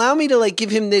 So allow me to like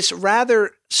give him this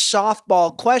rather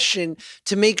softball question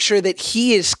to make sure that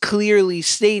he is clearly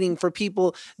stating for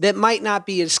people that might not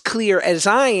be as clear as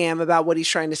I am about what he's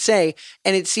trying to say.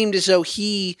 And it seemed as though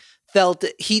he felt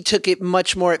that he took it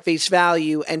much more at face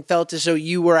value and felt as though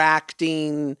you were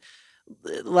acting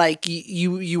like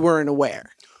you weren't aware.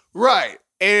 Right.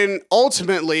 And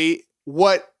ultimately,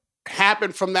 what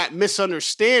happened from that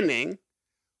misunderstanding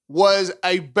was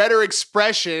a better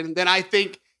expression than I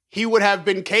think he would have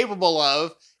been capable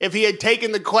of if he had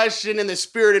taken the question in the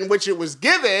spirit in which it was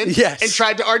given and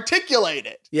tried to articulate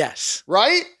it. Yes.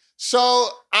 Right? So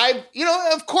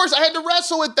of course I had to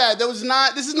wrestle with that. This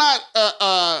is not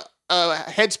a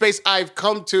headspace I've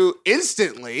come to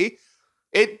instantly.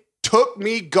 It took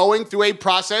me going through a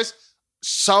process,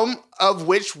 some of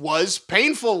which was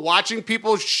painful. Watching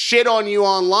people shit on you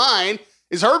online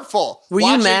is hurtful. Were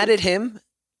you mad at him?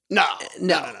 No.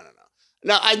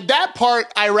 And that part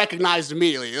I recognized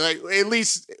immediately. Like, at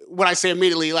least when I say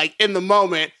immediately, like in the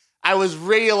moment, I was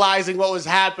realizing what was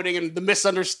happening and the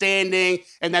misunderstanding,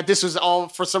 and that this was all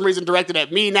for some reason directed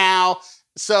at me now.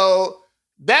 So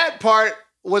that part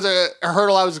was a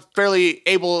hurdle I was fairly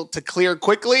able to clear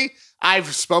quickly.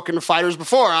 I've spoken to fighters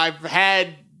before. I've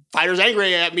had fighters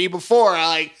angry at me before.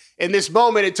 In this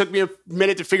moment, it took me a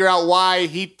minute to figure out why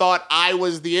he thought I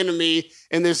was the enemy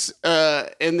in this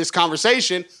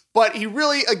conversation. But he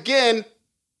really, again,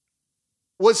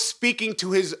 was speaking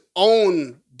to his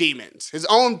own demons, his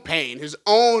own pain, his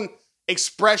own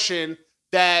expression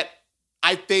that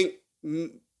I think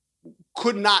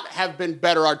could not have been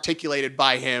better articulated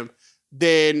by him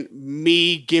than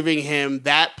me giving him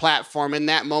that platform in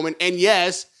that moment. And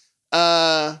yes,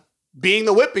 being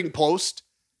the whipping post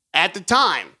at the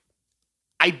time.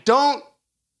 I don't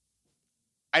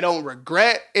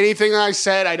regret anything I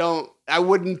said. I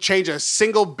wouldn't change a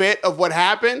single bit of what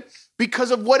happened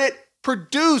because of what it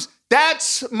produced.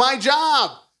 That's my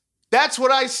job. That's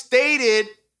what I stated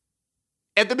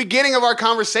at the beginning of our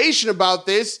conversation about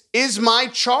this is my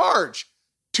charge,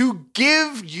 to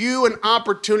give you an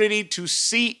opportunity to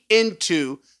see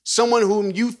into someone whom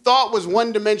you thought was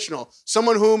one-dimensional,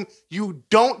 someone whom you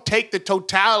don't take the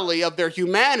totality of their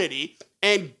humanity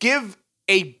and give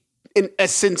a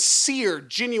sincere,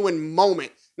 genuine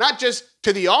moment, not just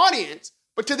to the audience,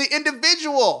 but to the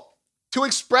individual to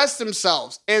express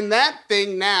themselves. And that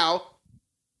thing now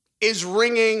is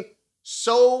ringing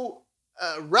so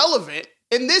relevant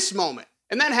in this moment.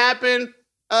 And that happened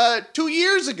 2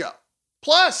 years ago,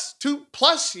 two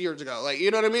plus years ago. Like,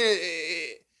 you know what I mean?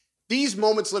 These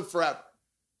moments live forever.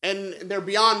 And they're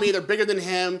beyond me. They're bigger than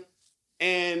him.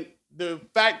 And the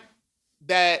fact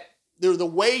that they're the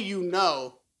way you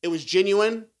know it was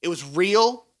genuine, it was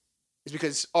real, is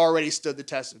because it already stood the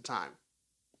test of time.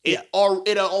 It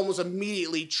almost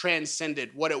immediately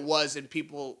transcended what it was, and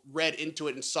people read into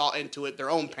it and saw into it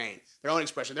their own pain, their own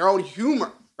expression, their own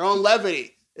humor, their own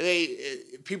levity.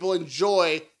 People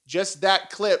enjoy just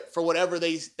that clip for whatever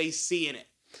they see in it.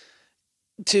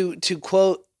 To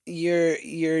quote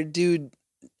your dude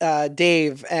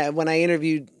Dave, when I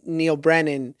interviewed Neil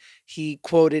Brennan, he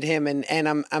quoted him, and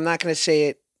I'm not going to say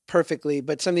it perfectly,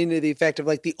 but something to the effect of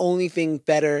like, the only thing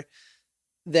better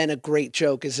than a great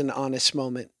joke is an honest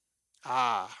moment.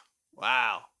 Ah,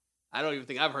 wow. I don't even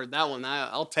think I've heard that one.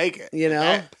 I'll take it. You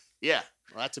know? Yeah.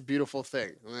 Well, that's a beautiful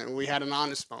thing. I mean, we had an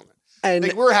honest moment. And I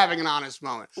think we're having an honest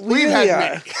moment. We've really had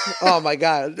many. Oh my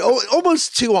God.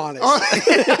 Almost too honest.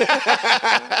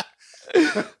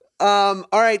 All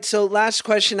right. So last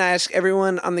question I ask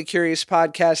everyone on the Curious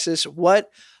Podcast is, what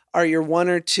are your one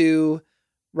or two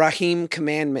Rahim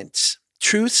commandments,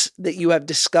 truths that you have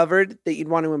discovered that you'd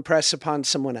want to impress upon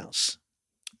someone else?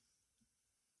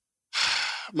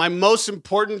 My most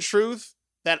important truth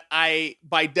that I,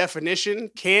 by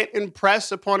definition, can't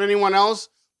impress upon anyone else,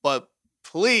 but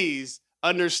please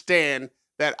understand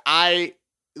that I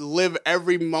live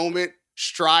every moment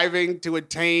striving to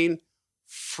attain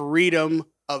freedom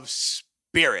of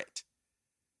spirit.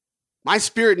 My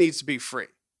spirit needs to be free.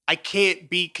 I can't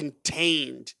be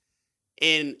contained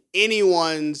in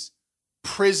anyone's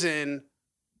prison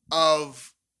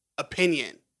of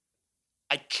opinion.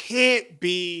 I can't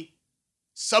be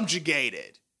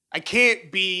subjugated. I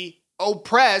can't be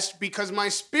oppressed because my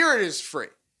spirit is free.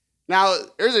 Now,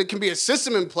 it can be a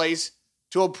system in place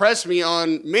to oppress me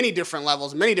on many different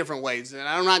levels, many different ways. And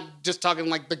I'm not just talking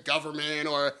like the government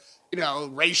or,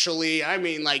 racially. I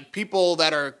mean, like people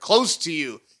that are close to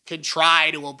you can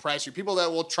try to oppress you. People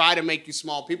that will try to make you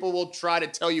small. People will try to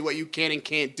tell you what you can and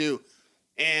can't do.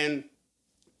 And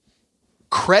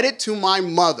credit to my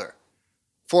mother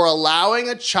for allowing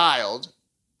a child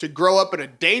to grow up in a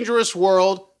dangerous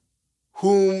world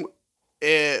whom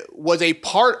was a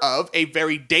part of a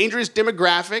very dangerous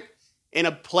demographic in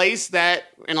a place that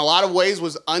in a lot of ways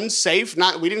was unsafe.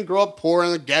 We didn't grow up poor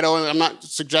in the ghetto, and I'm not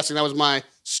suggesting that was my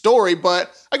story,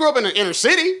 but I grew up in an inner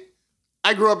city.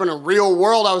 I grew up in a real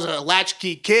world. I was a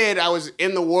latchkey kid. I was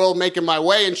in the world making my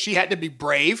way, and she had to be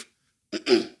brave.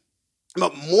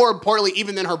 But more importantly,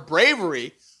 even than her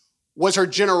bravery, was her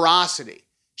generosity.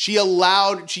 She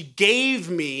gave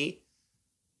me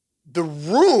the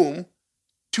room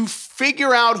to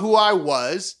figure out who I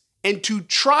was and to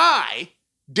try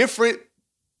different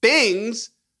things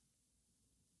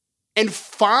and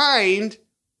find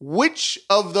which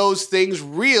of those things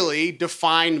really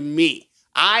defined me.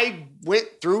 I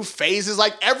went through phases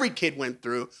like every kid went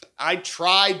through. I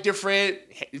tried different,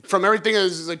 from everything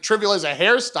as trivial as a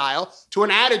hairstyle to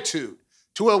an attitude,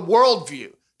 to a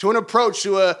worldview, to an approach,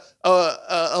 to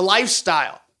a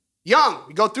lifestyle. Young,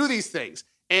 we go through these things.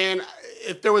 And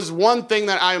if there was one thing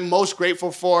that I am most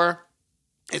grateful for,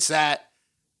 it's that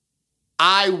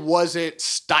I wasn't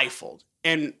stifled.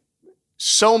 And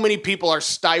so many people are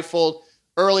stifled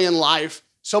early in life.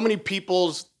 So many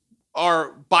people's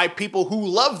are by people who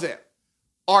love them,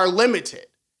 are limited,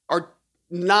 are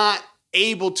not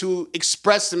able to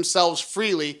express themselves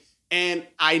freely. And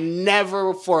I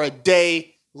never for a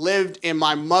day lived in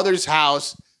my mother's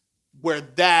house where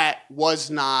that was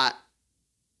not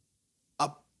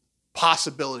a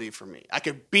possibility for me. I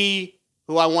could be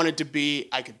who I wanted to be.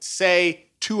 I could say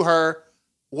to her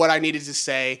what I needed to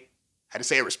say. I had to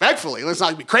say it respectfully. Let's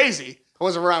not be crazy. I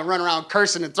wasn't running around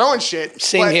cursing and throwing shit.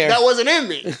 Same here. That wasn't in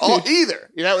me either.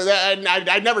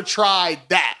 I never tried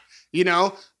that,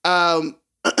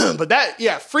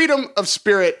 But freedom of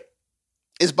spirit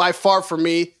is by far for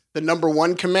me the number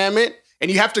one commandment. And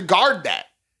you have to guard that.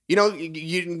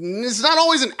 It's not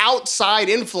always an outside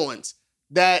influence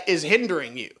that is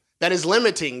hindering you, that is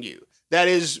limiting you, that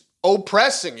is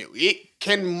oppressing you. It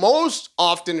can most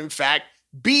often, in fact,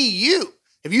 be you.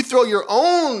 If you throw your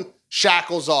own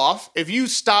shackles off, if you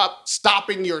stop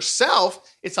stopping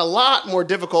yourself, it's a lot more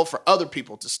difficult for other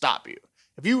people to stop you.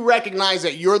 If you recognize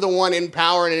that you're the one in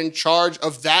power and in charge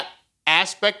of that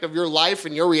aspect of your life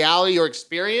and your reality, your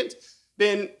experience,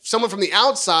 then someone from the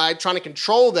outside trying to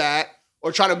control that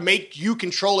or trying to make you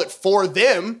control it for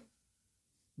them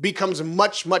becomes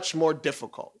much, much more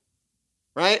difficult,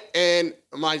 right? And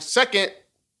my second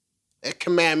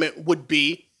commandment would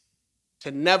be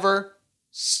to never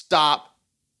stop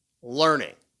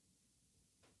learning,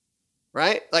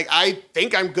 right? Like, I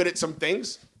think I'm good at some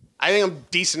things. I think I'm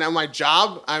decent at my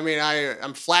job. I mean,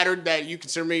 I'm flattered that you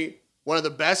consider me one of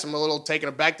the best. I'm a little taken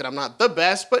aback that I'm not the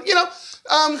best, but who else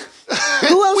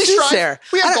is there?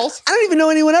 We have goals. I don't even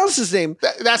know anyone else's name.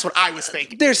 That's what I was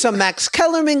thinking. There's some Max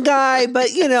Kellerman guy, but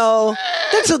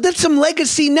that's some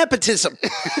legacy nepotism.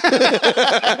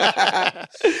 But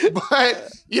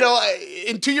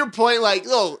and to your point, like,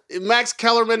 Max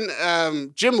Kellerman,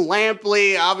 Jim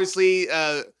Lampley, obviously,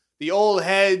 the old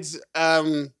heads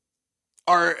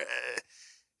are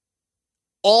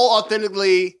all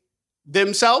authentically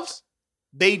themselves.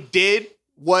 They did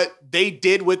what they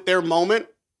did with their moment.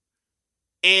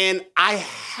 And I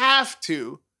have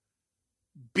to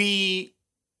be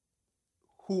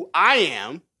who I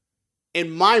am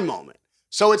in my moment.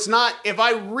 So it's not, if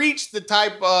I reach the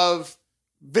type of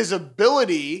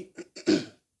visibility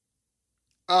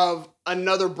of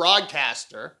another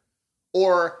broadcaster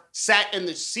or sat in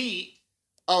the seat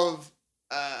of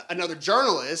another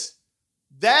journalist,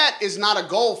 that is not a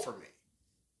goal for me.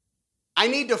 I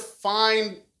need to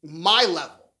find my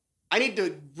level. I need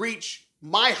to reach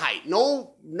my height.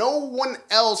 No one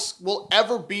else will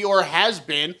ever be or has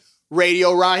been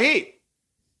Radio Rahim.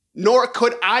 Nor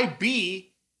could I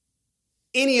be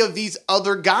any of these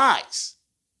other guys.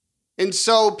 And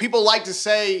so people like to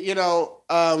say, you're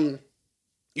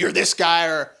this guy,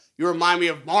 or you remind me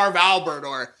of Marv Albert,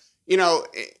 or,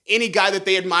 any guy that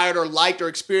they admired or liked or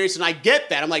experienced. And I get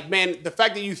that. I'm like, man, the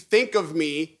fact that you think of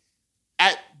me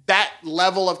at that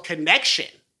level of connection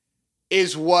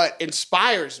is what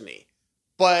inspires me.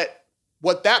 But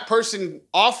what that person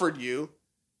offered you,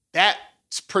 that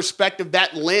perspective,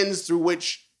 that lens through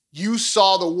which you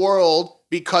saw the world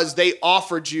because they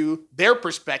offered you their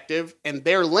perspective and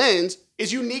their lens,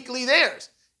 is uniquely theirs.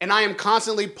 And I am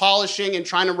constantly polishing and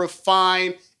trying to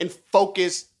refine and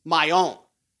focus my own.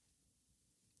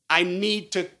 I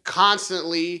need to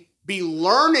constantly be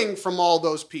learning from all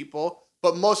those people,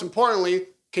 but most importantly,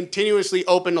 continuously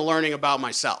open to learning about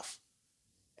myself.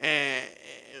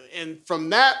 And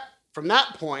from that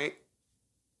point,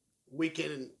 we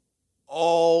can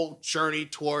all journey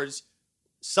towards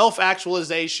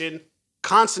self-actualization,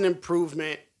 constant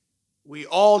improvement. We are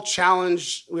all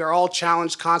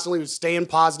challenged constantly with staying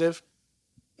positive,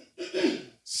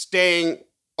 staying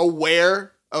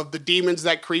aware of the demons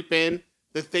that creep in,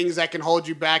 the things that can hold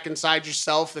you back inside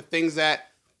yourself, the things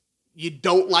that you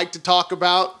don't like to talk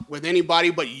about with anybody,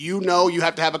 but you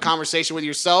have to have a conversation with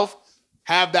yourself.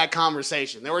 Have that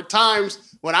conversation. There were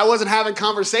times when I wasn't having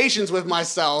conversations with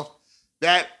myself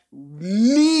that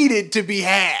needed to be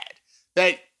had,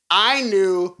 that I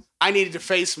knew I needed to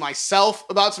face myself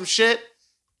about some shit,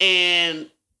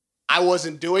 and I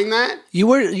wasn't doing that.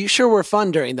 You sure were fun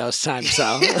during those times,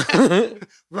 though.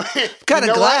 Right. Kind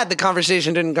of glad the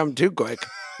conversation didn't come too quick.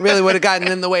 Really would have gotten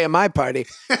in the way of my party.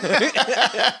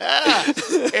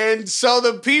 And so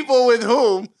the people with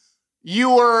whom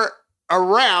you were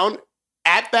around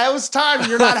at those times,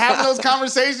 you're not having those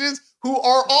conversations, who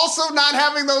are also not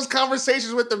having those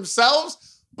conversations with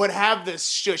themselves, but have this,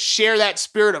 share that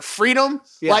spirit of freedom,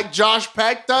 like Josh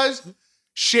Peck does,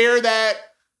 share that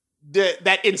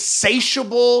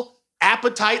insatiable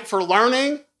appetite for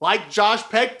learning, like Josh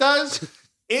Peck does,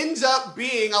 ends up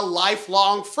being a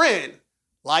lifelong friend,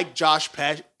 like Josh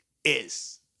Peck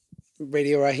is.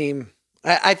 Radio Rahim.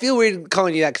 I feel weird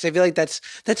calling you that because I feel like that's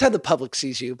how the public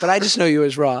sees you, but I just know you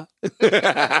as Raw.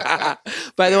 By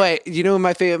the way, you know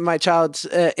who my child's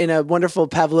in a wonderful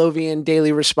Pavlovian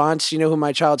daily response, you know who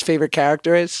my child's favorite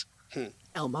character is?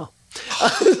 Elmo.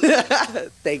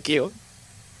 Thank you.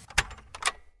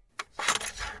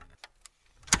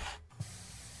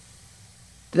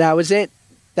 That was it.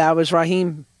 That was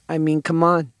Rahim. I mean, come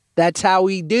on. That's how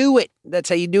we do it. That's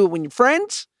how you do it when you're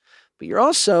friends, but you're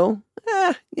also,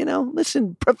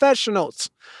 listen, professionals.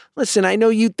 Listen, I know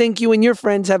you think you and your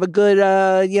friends have a good,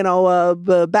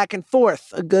 back and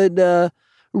forth, a good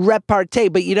repartee,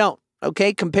 but you don't,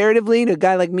 okay? Comparatively to a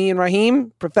guy like me and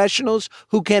Rahim, professionals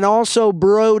who can also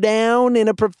bro down in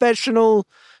a professional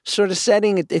sort of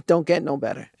setting, it don't get no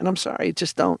better. And I'm sorry, it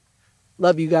just don't.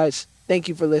 Love you guys. Thank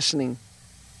you for listening.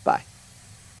 Bye.